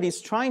think what he's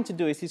trying to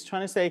do is he's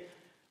trying to say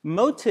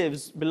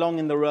motives belong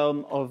in the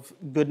realm of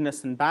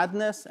goodness and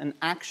badness, and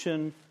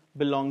action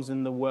belongs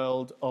in the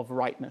world of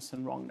rightness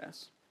and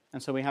wrongness.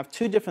 And so we have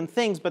two different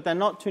things, but they're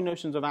not two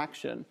notions of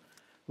action.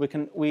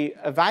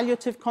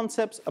 Evaluative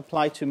concepts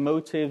apply to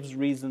motives,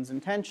 reasons,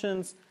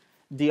 intentions.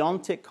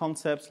 Deontic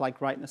concepts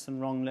like rightness and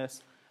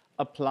wrongness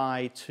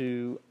apply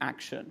to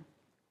action.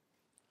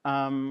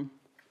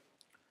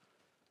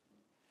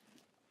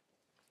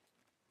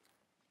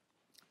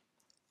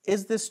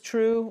 Is this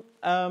true?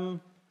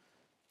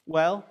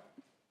 Well,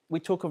 we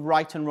talk of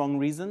right and wrong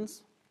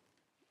reasons.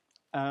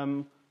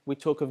 We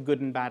talk of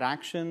good and bad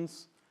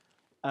actions.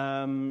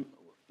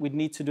 We'd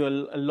need to do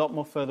a lot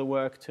more further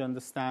work to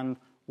understand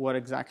what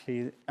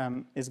exactly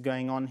is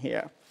going on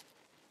here.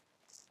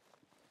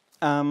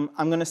 I'm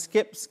going to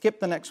skip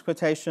the next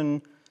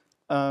quotation,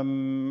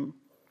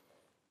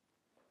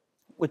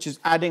 which is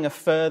adding a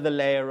further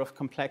layer of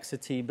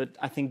complexity, but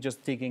I think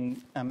just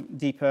digging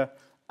deeper,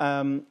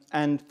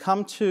 and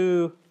come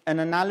to an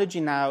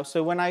analogy now.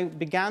 So when I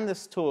began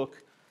this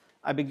talk,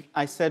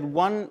 I said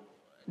one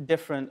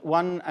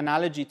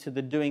analogy to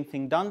the doing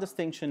thing done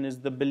distinction is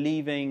the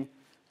believing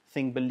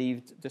thing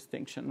believed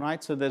distinction,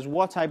 right? So there's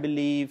what I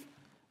believe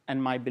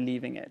and my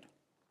believing it.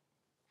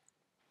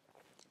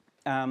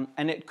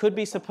 And it could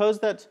be, suppose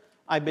that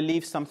I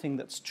believe something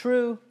that's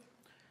true,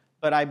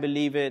 but I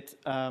believe it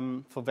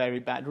for very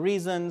bad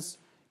reasons.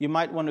 You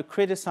might want to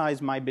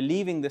criticize my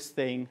believing this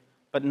thing,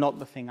 but not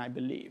the thing I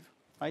believe,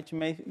 right? You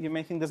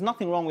may think there's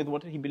nothing wrong with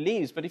what he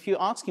believes, but if you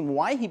ask him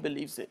why he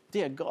believes it,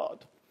 dear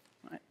God,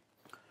 right?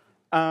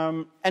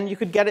 And you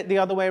could get it the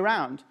other way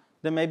around.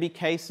 There may be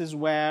cases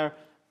where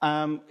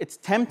it's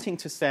tempting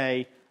to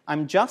say,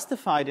 I'm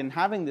justified in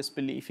having this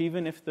belief,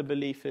 even if the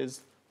belief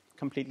is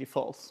completely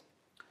false.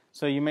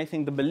 So you may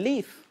think the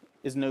belief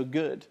is no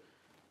good,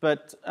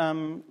 but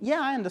yeah,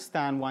 I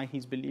understand why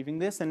he's believing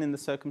this, and in the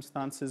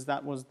circumstances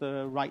that was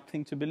the right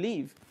thing to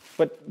believe.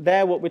 But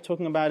there what we're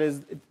talking about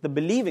is the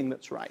believing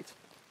that's right,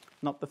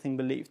 not the thing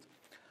believed.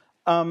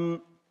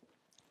 Now,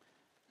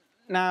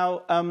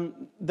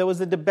 there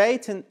was a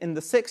debate in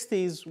the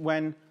 60s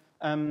when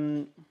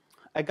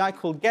a guy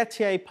called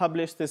Gettier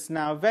published this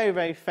now very,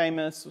 very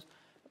famous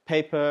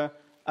paper,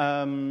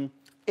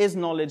 Is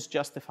Knowledge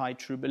Justify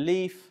True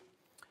Belief?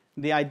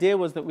 The idea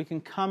was that we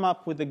can come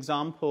up with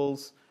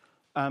examples.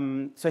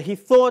 So he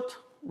thought,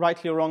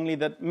 rightly or wrongly,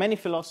 that many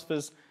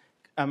philosophers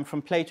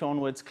from Plato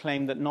onwards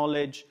claim that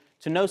knowledge,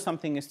 to know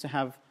something is to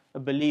have a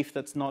belief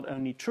that's not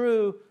only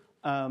true,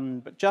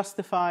 but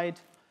justified.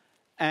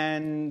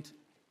 And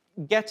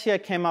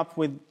Gettier came up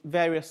with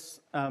various,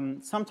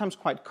 sometimes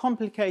quite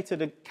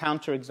complicated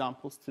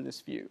counterexamples to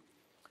this view.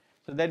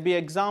 So there'd be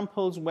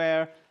examples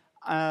where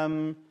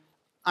I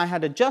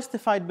had a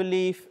justified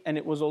belief and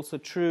it was also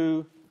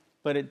true,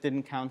 but it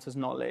didn't count as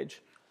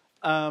knowledge.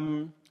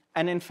 And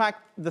in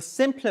fact, the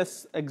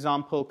simplest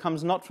example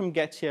comes not from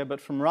Gettier, but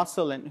from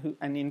Russell, and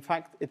in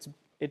fact,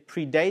 it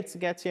predates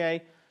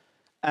Gettier.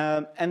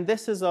 And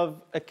this is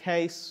of a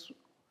case,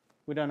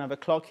 we don't have a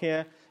clock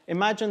here.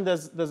 Imagine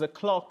there's a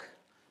clock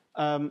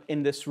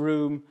in this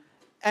room,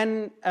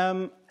 and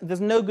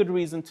there's no good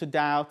reason to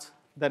doubt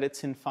that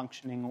it's in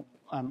functioning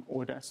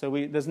order. So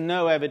there's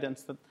no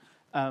evidence that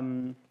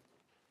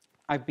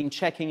I've been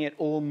checking it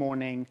all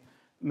morning,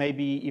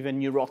 maybe even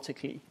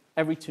neurotically.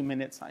 Every 2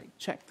 minutes I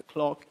check the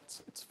clock,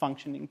 it's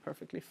functioning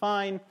perfectly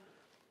fine.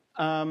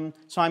 So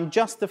I'm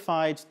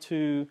justified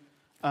to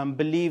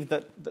believe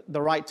that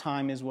the right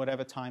time is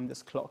whatever time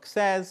this clock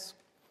says.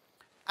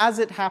 As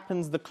it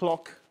happens, the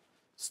clock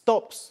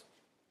stops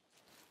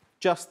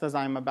just as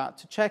I'm about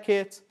to check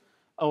it,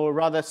 or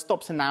rather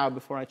stops an hour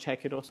before I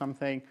check it or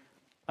something.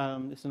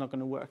 This is not going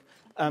to work.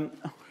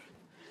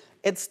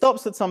 It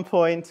stops at some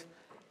point,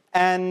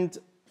 and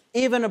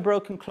even a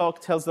broken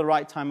clock tells the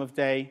right time of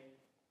day,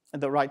 at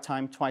the right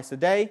time twice a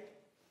day.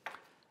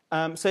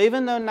 So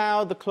even though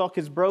now the clock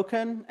is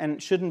broken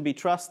and shouldn't be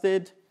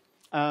trusted,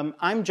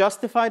 I'm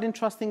justified in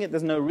trusting it.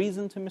 There's no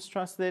reason to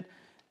mistrust it.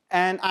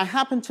 And I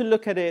happen to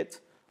look at it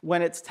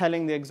when it's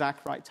telling the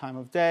exact right time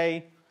of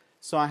day.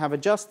 So I have a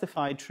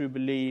justified true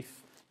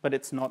belief, but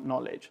it's not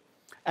knowledge.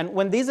 And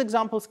when these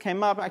examples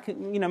came up, I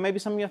can, maybe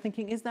some of you are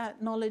thinking, is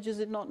that knowledge? Is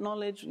it not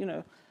knowledge?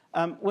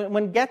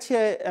 When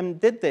Gettier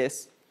did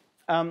this,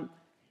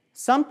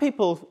 some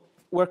people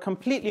were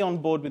completely on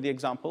board with the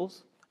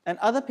examples, and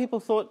other people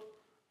thought,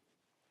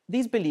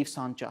 these beliefs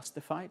aren't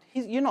justified.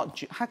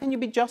 How can you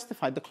be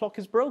justified? The clock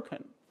is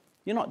broken.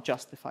 You're not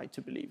justified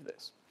to believe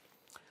this.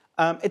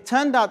 It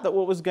turned out that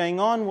what was going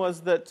on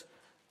was that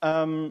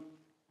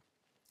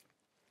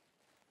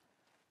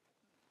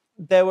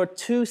there were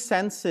two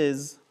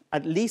senses,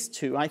 at least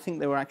two, I think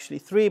there were actually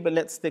three, but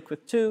let's stick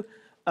with two,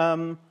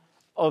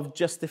 of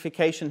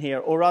justification here,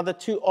 or rather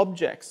two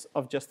objects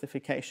of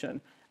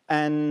justification.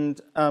 And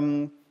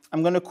I'm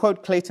going to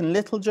quote Clayton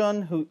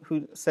Littlejohn,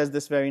 who says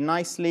this very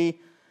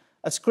nicely.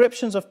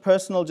 Ascriptions of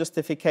personal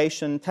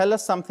justification tell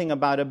us something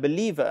about a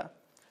believer,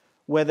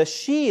 whether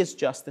she is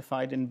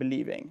justified in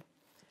believing.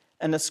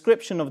 An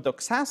ascription of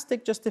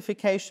doxastic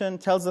justification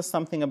tells us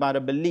something about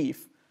a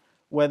belief,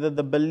 whether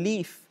the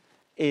belief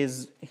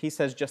is, he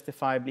says,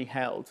 justifiably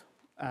held.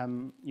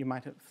 You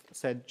might have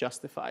said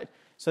justified.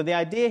 So the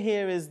idea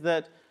here is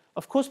that,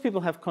 of course,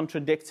 people have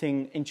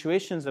contradicting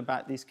intuitions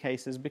about these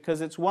cases,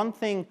 because it's one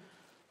thing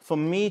for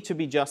me to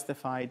be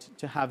justified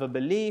to have a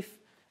belief,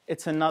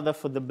 it's another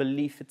for the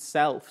belief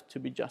itself to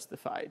be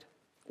justified,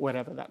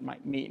 whatever that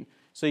might mean.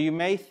 So you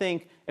may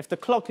think, if the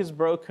clock is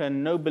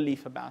broken, no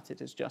belief about it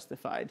is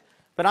justified.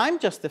 But I'm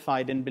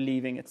justified in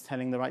believing it's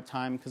telling the right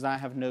time because I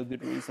have no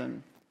good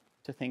reason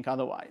to think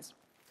otherwise.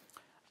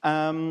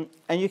 And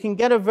you can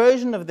get a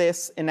version of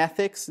this in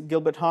ethics,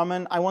 Gilbert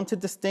Harman. I want to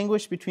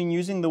distinguish between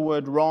using the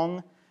word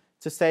wrong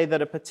to say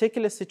that a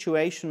particular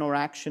situation or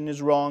action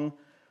is wrong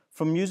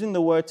from using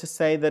the word to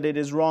say that it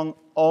is wrong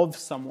of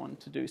someone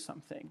to do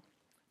something.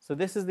 So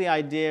this is the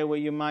idea where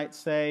you might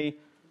say,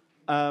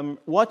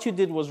 what you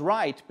did was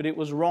right, but it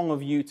was wrong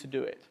of you to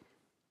do it.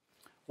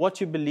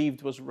 What you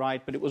believed was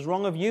right, but it was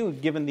wrong of you,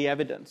 given the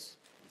evidence,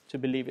 to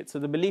believe it. So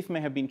the belief may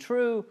have been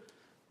true,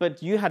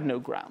 but you had no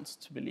grounds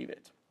to believe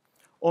it.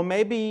 Or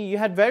maybe you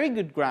had very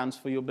good grounds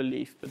for your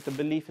belief, but the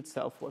belief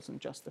itself wasn't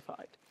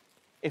justified.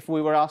 If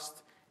you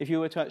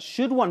were to ask,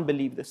 should one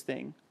believe this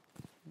thing?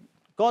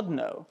 God,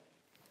 no.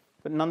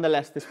 But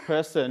nonetheless, this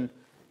person,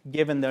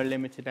 given their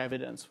limited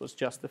evidence, was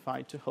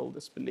justified to hold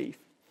this belief.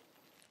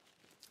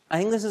 I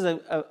think this is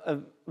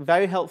a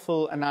very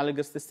helpful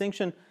analogous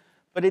distinction,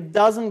 but it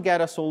doesn't get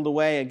us all the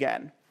way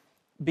again,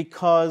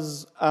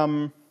 because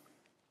the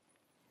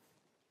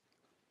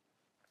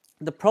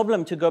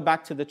problem, to go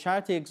back to the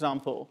charity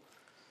example,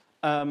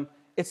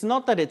 it's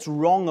not that it's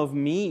wrong of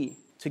me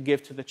to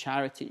give to the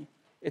charity.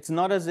 It's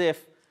not as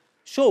if,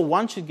 sure,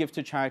 one should give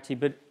to charity,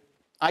 but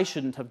I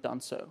shouldn't have done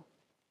so.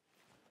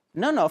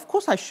 No, of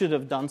course I should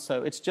have done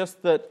so. It's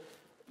just that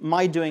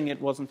my doing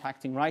it wasn't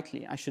acting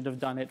rightly. I should have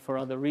done it for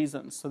other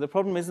reasons. So the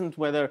problem isn't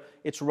whether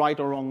it's right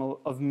or wrong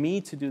of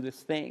me to do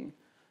this thing.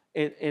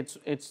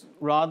 It's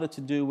rather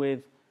to do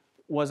with,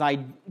 was I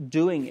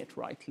doing it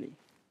rightly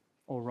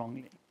or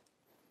wrongly?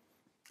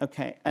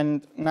 Okay,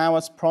 and now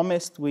as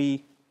promised,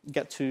 we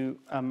get to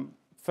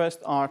first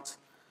art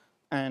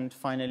and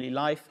finally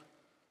life.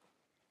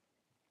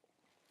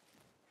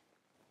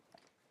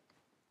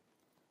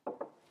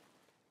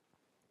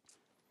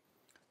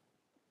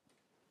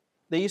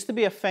 There used to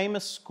be a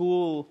famous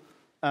school,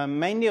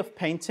 mainly of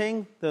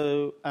painting,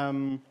 though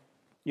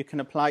you can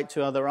apply it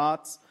to other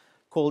arts,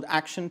 called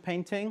action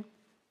painting.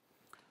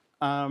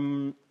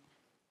 Pollock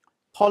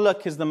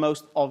is the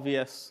most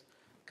obvious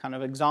kind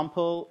of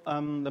example,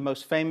 the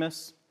most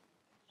famous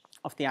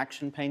of the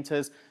action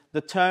painters.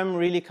 The term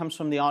really comes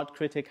from the art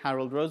critic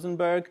Harold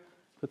Rosenberg,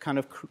 who kind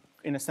of,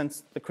 in a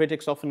sense, the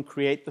critics often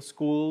create the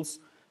schools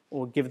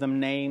or give them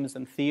names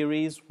and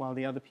theories while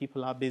the other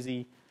people are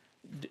busy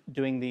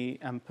doing the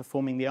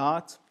performing the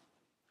art.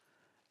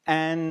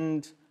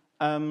 And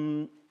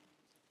the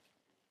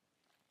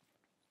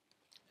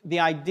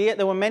idea,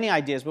 there were many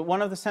ideas, but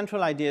one of the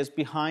central ideas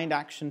behind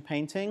action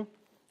painting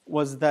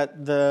was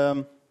that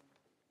the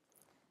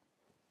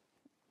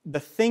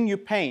thing you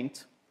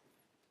paint,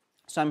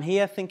 so I'm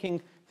here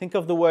think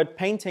of the word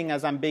painting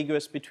as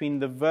ambiguous between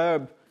the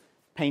verb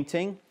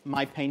painting,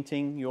 my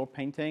painting, your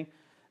painting,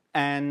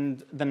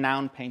 and the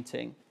noun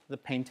painting, the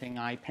painting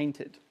I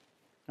painted.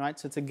 Right?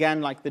 So it's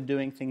again like the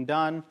doing thing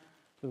done.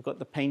 We've got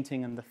the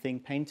painting and the thing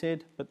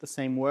painted, but the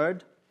same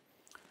word.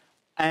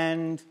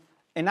 And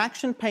in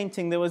action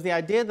painting, there was the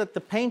idea that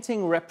the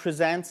painting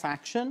represents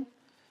action,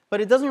 but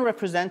it doesn't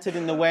represent it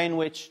in the way in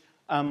which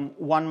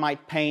one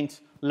might paint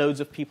loads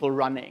of people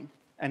running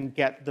and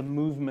get the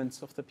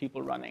movements of the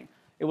people running.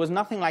 It was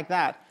nothing like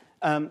that.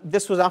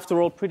 This was,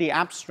 after all, pretty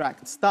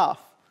abstract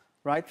stuff,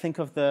 right? Think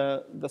of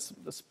the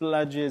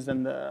spludges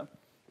and the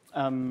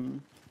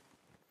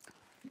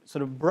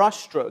sort of brush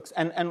strokes.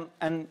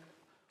 And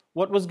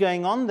what was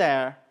going on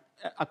there,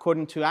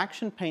 according to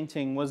action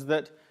painting, was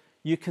that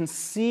you can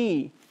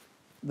see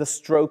the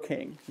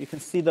stroking, you can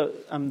see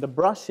the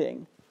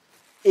brushing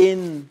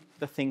in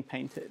the thing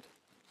painted.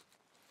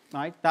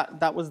 Right?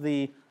 That was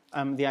the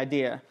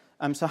idea.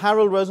 So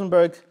Harold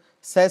Rosenberg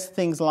says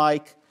things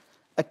like,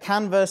 a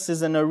canvas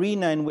is an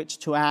arena in which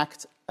to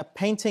act. A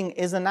painting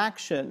is an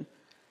action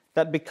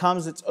that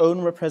becomes its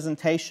own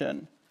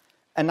representation.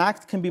 An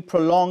act can be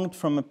prolonged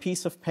from a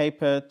piece of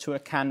paper to a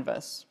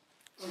canvas.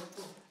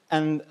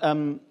 And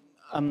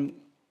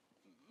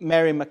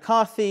Mary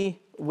McCarthy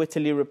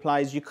wittily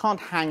replies, you can't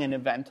hang an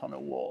event on a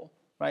wall,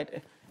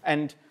 right?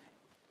 And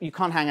you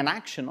can't hang an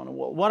action on a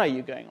wall. What are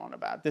you going on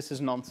about? This is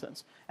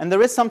nonsense. And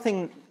there is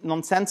something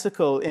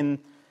nonsensical in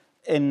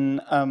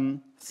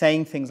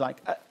saying things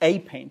like a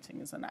painting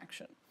is an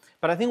action.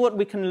 But I think what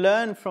we can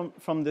learn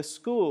from this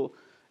school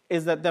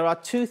is that there are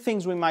two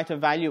things we might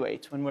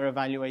evaluate when we're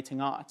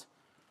evaluating art.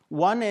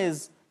 One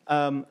is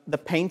the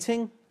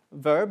painting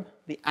verb,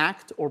 the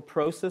act or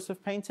process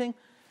of painting.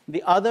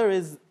 The other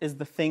is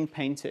the thing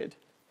painted.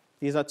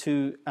 These are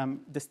two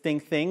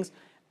distinct things.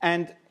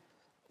 And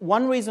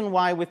one reason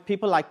why with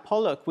people like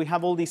Pollock we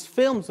have all these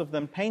films of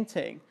them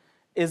painting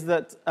is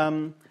that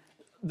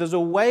there's a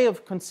way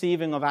of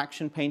conceiving of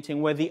action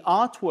painting where the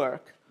artwork,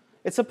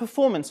 it's a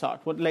performance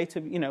art, what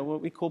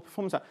we call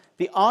performance art.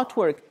 The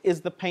artwork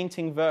is the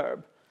painting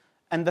verb,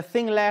 and the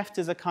thing left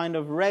is a kind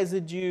of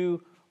residue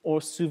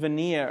or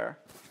souvenir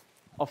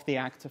of the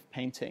act of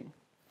painting.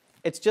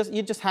 It's just,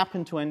 you just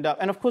happen to end up,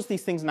 and of course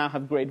these things now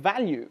have great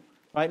value,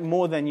 right?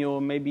 More than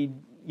your maybe,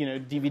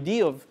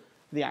 DVD of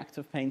the act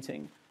of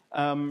painting.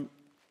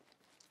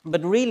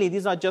 But really,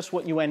 these are just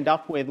what you end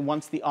up with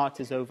once the art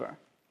is over,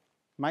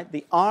 right?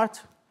 The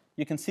art,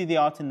 you can see the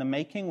art in the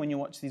making when you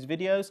watch these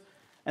videos,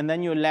 and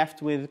then you're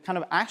left with kind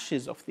of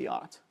ashes of the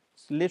art.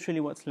 It's literally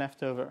what's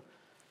left over.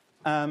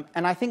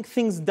 And I think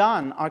things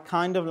done are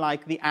kind of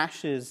like the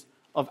ashes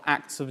of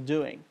acts of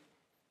doing.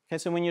 Okay,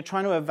 so when you're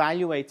trying to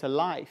evaluate a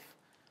life,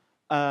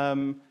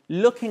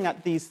 looking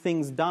at these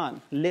things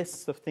done,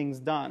 lists of things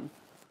done,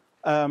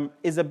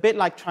 is a bit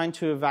like trying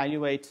to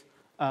evaluate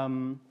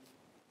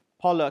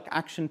Pollock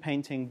action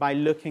painting by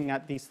looking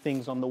at these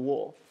things on the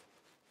wall.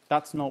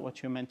 That's not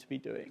what you're meant to be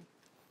doing.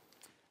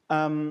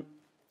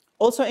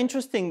 Also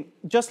interesting,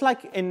 just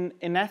like in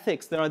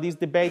ethics, there are these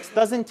debates,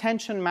 does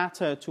intention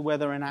matter to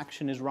whether an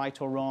action is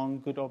right or wrong,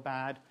 good or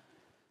bad?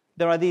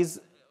 There are these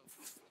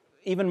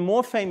even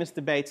more famous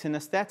debates in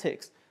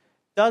aesthetics.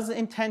 Does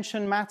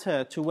intention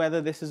matter to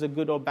whether this is a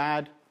good or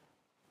bad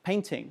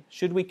painting?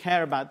 Should we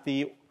care about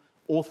the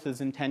author's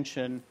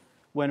intention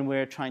when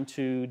we're trying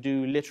to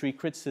do literary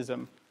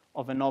criticism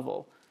of a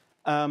novel?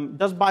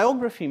 Does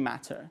biography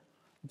matter?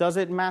 Does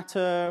it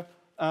matter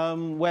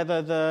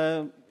whether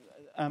the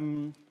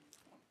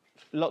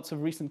lots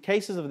of recent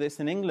cases of this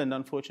in England,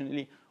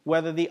 unfortunately,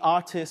 whether the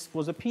artist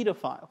was a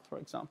pedophile, for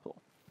example?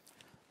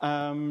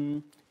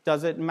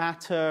 Does it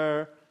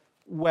matter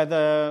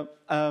whether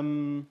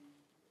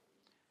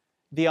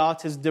the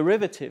art is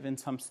derivative in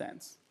some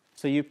sense?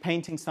 So you're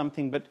painting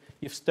something, but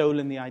you've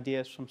stolen the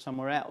ideas from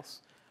somewhere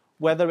else.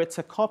 Whether it's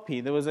a copy.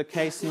 There was a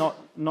case not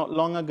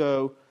long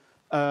ago,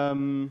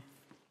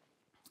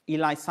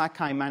 Eli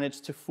Sakai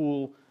managed to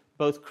fool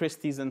both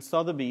Christie's and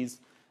Sotheby's,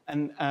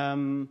 and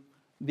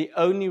the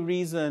only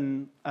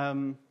reason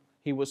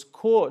he was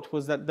caught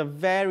was that the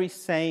very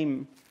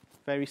same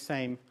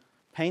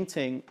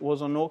painting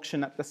was on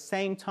auction at the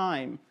same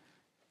time,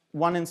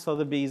 one in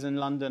Sotheby's in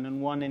London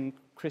and one in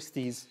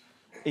Christie's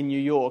in New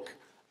York.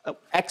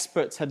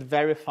 Experts had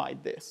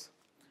verified this,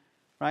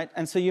 right?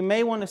 And so you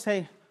may want to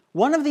say,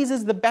 one of these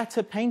is the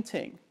better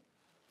painting.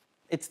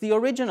 It's the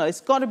original.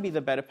 It's got to be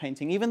the better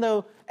painting. Even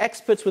though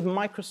experts with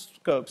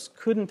microscopes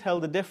couldn't tell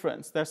the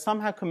difference, they're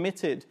somehow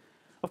committed.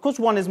 Of course,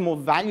 one is more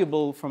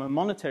valuable from a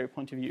monetary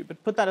point of view,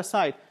 but put that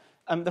aside.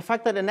 The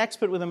fact that an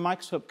expert with a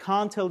microscope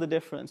can't tell the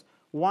difference,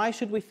 why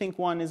should we think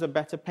one is a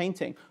better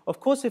painting? Of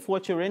course, if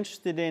what you're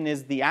interested in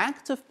is the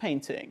act of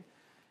painting,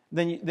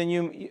 then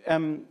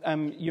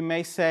you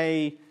may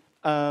say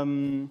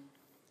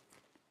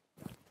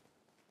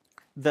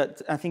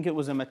that, I think it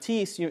was a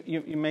Matisse,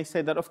 you may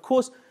say that, of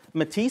course,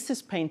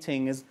 Matisse's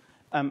painting is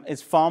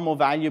far more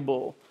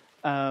valuable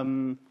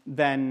than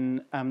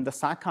the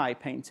Sakai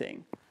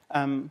painting.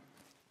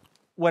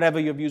 Whatever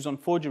your views on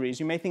forgeries,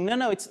 you may think,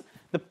 no, it's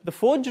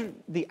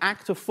the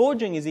act of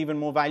forging is even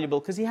more valuable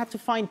because he had to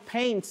find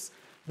paints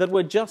that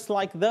were just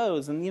like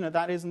those, and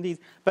that isn't these.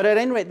 But at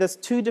any rate, there's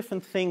two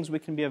different things we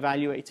can be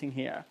evaluating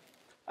here,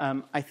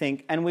 I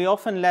think, and we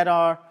often let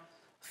our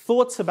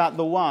thoughts about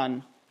the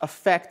one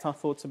affect our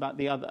thoughts about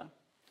the other.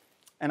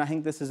 And I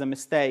think this is a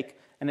mistake,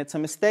 and it's a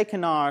mistake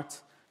in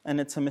art, and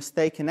it's a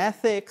mistake in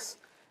ethics,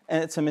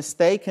 and it's a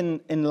mistake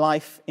in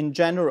life in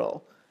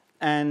general.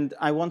 And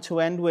I want to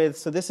end with,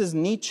 so this is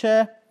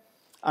Nietzsche.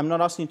 I'm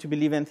not asking you to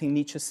believe anything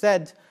Nietzsche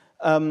said,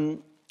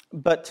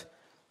 but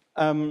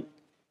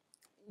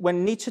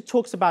when Nietzsche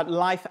talks about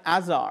life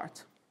as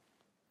art,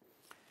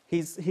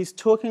 he's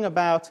talking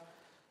about,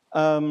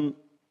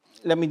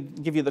 let me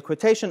give you the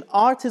quotation,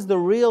 art is the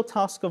real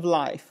task of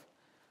life.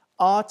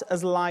 art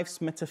as life's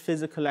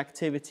metaphysical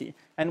activity.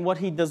 And what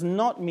he does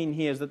not mean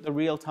here is that the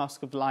real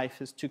task of life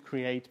is to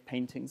create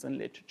paintings and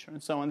literature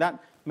and so on.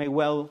 That may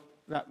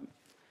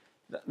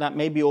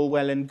be all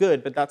well and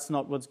good, but that's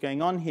not what's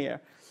going on here.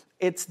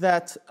 It's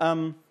that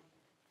the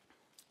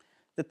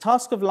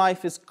task of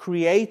life is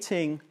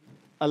creating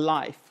a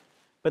life,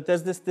 but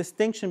there's this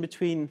distinction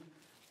between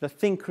the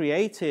thing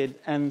created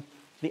and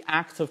the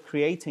act of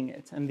creating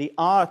it. And the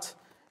art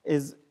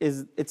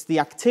it's the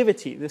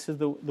activity. This is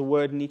the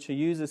word Nietzsche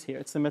uses here.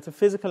 It's the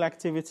metaphysical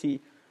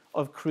activity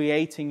of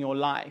creating your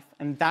life.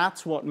 And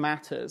that's what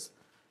matters,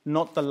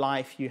 not the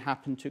life you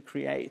happen to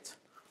create.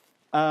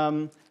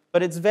 But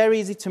it's very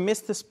easy to miss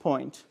this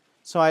point.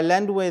 So I'll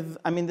end with,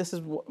 this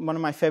is one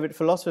of my favorite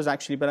philosophers,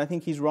 actually, but I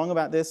think he's wrong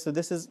about this. So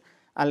this is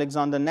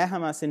Alexander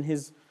Nehamas in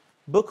his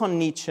book on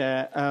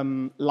Nietzsche,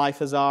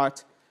 Life as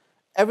Art.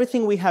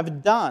 Everything we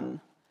have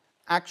done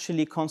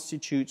actually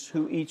constitutes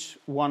who each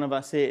one of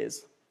us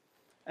is.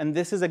 And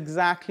this is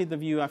exactly the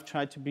view I've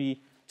tried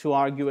to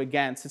argue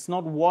against. It's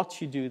not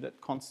what you do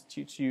that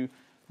constitutes you,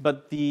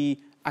 but the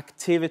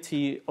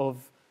activity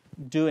of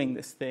doing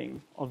this thing,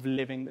 of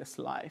living this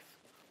life.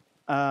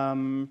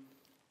 And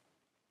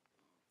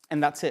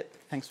that's it.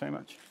 Thanks very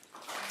much.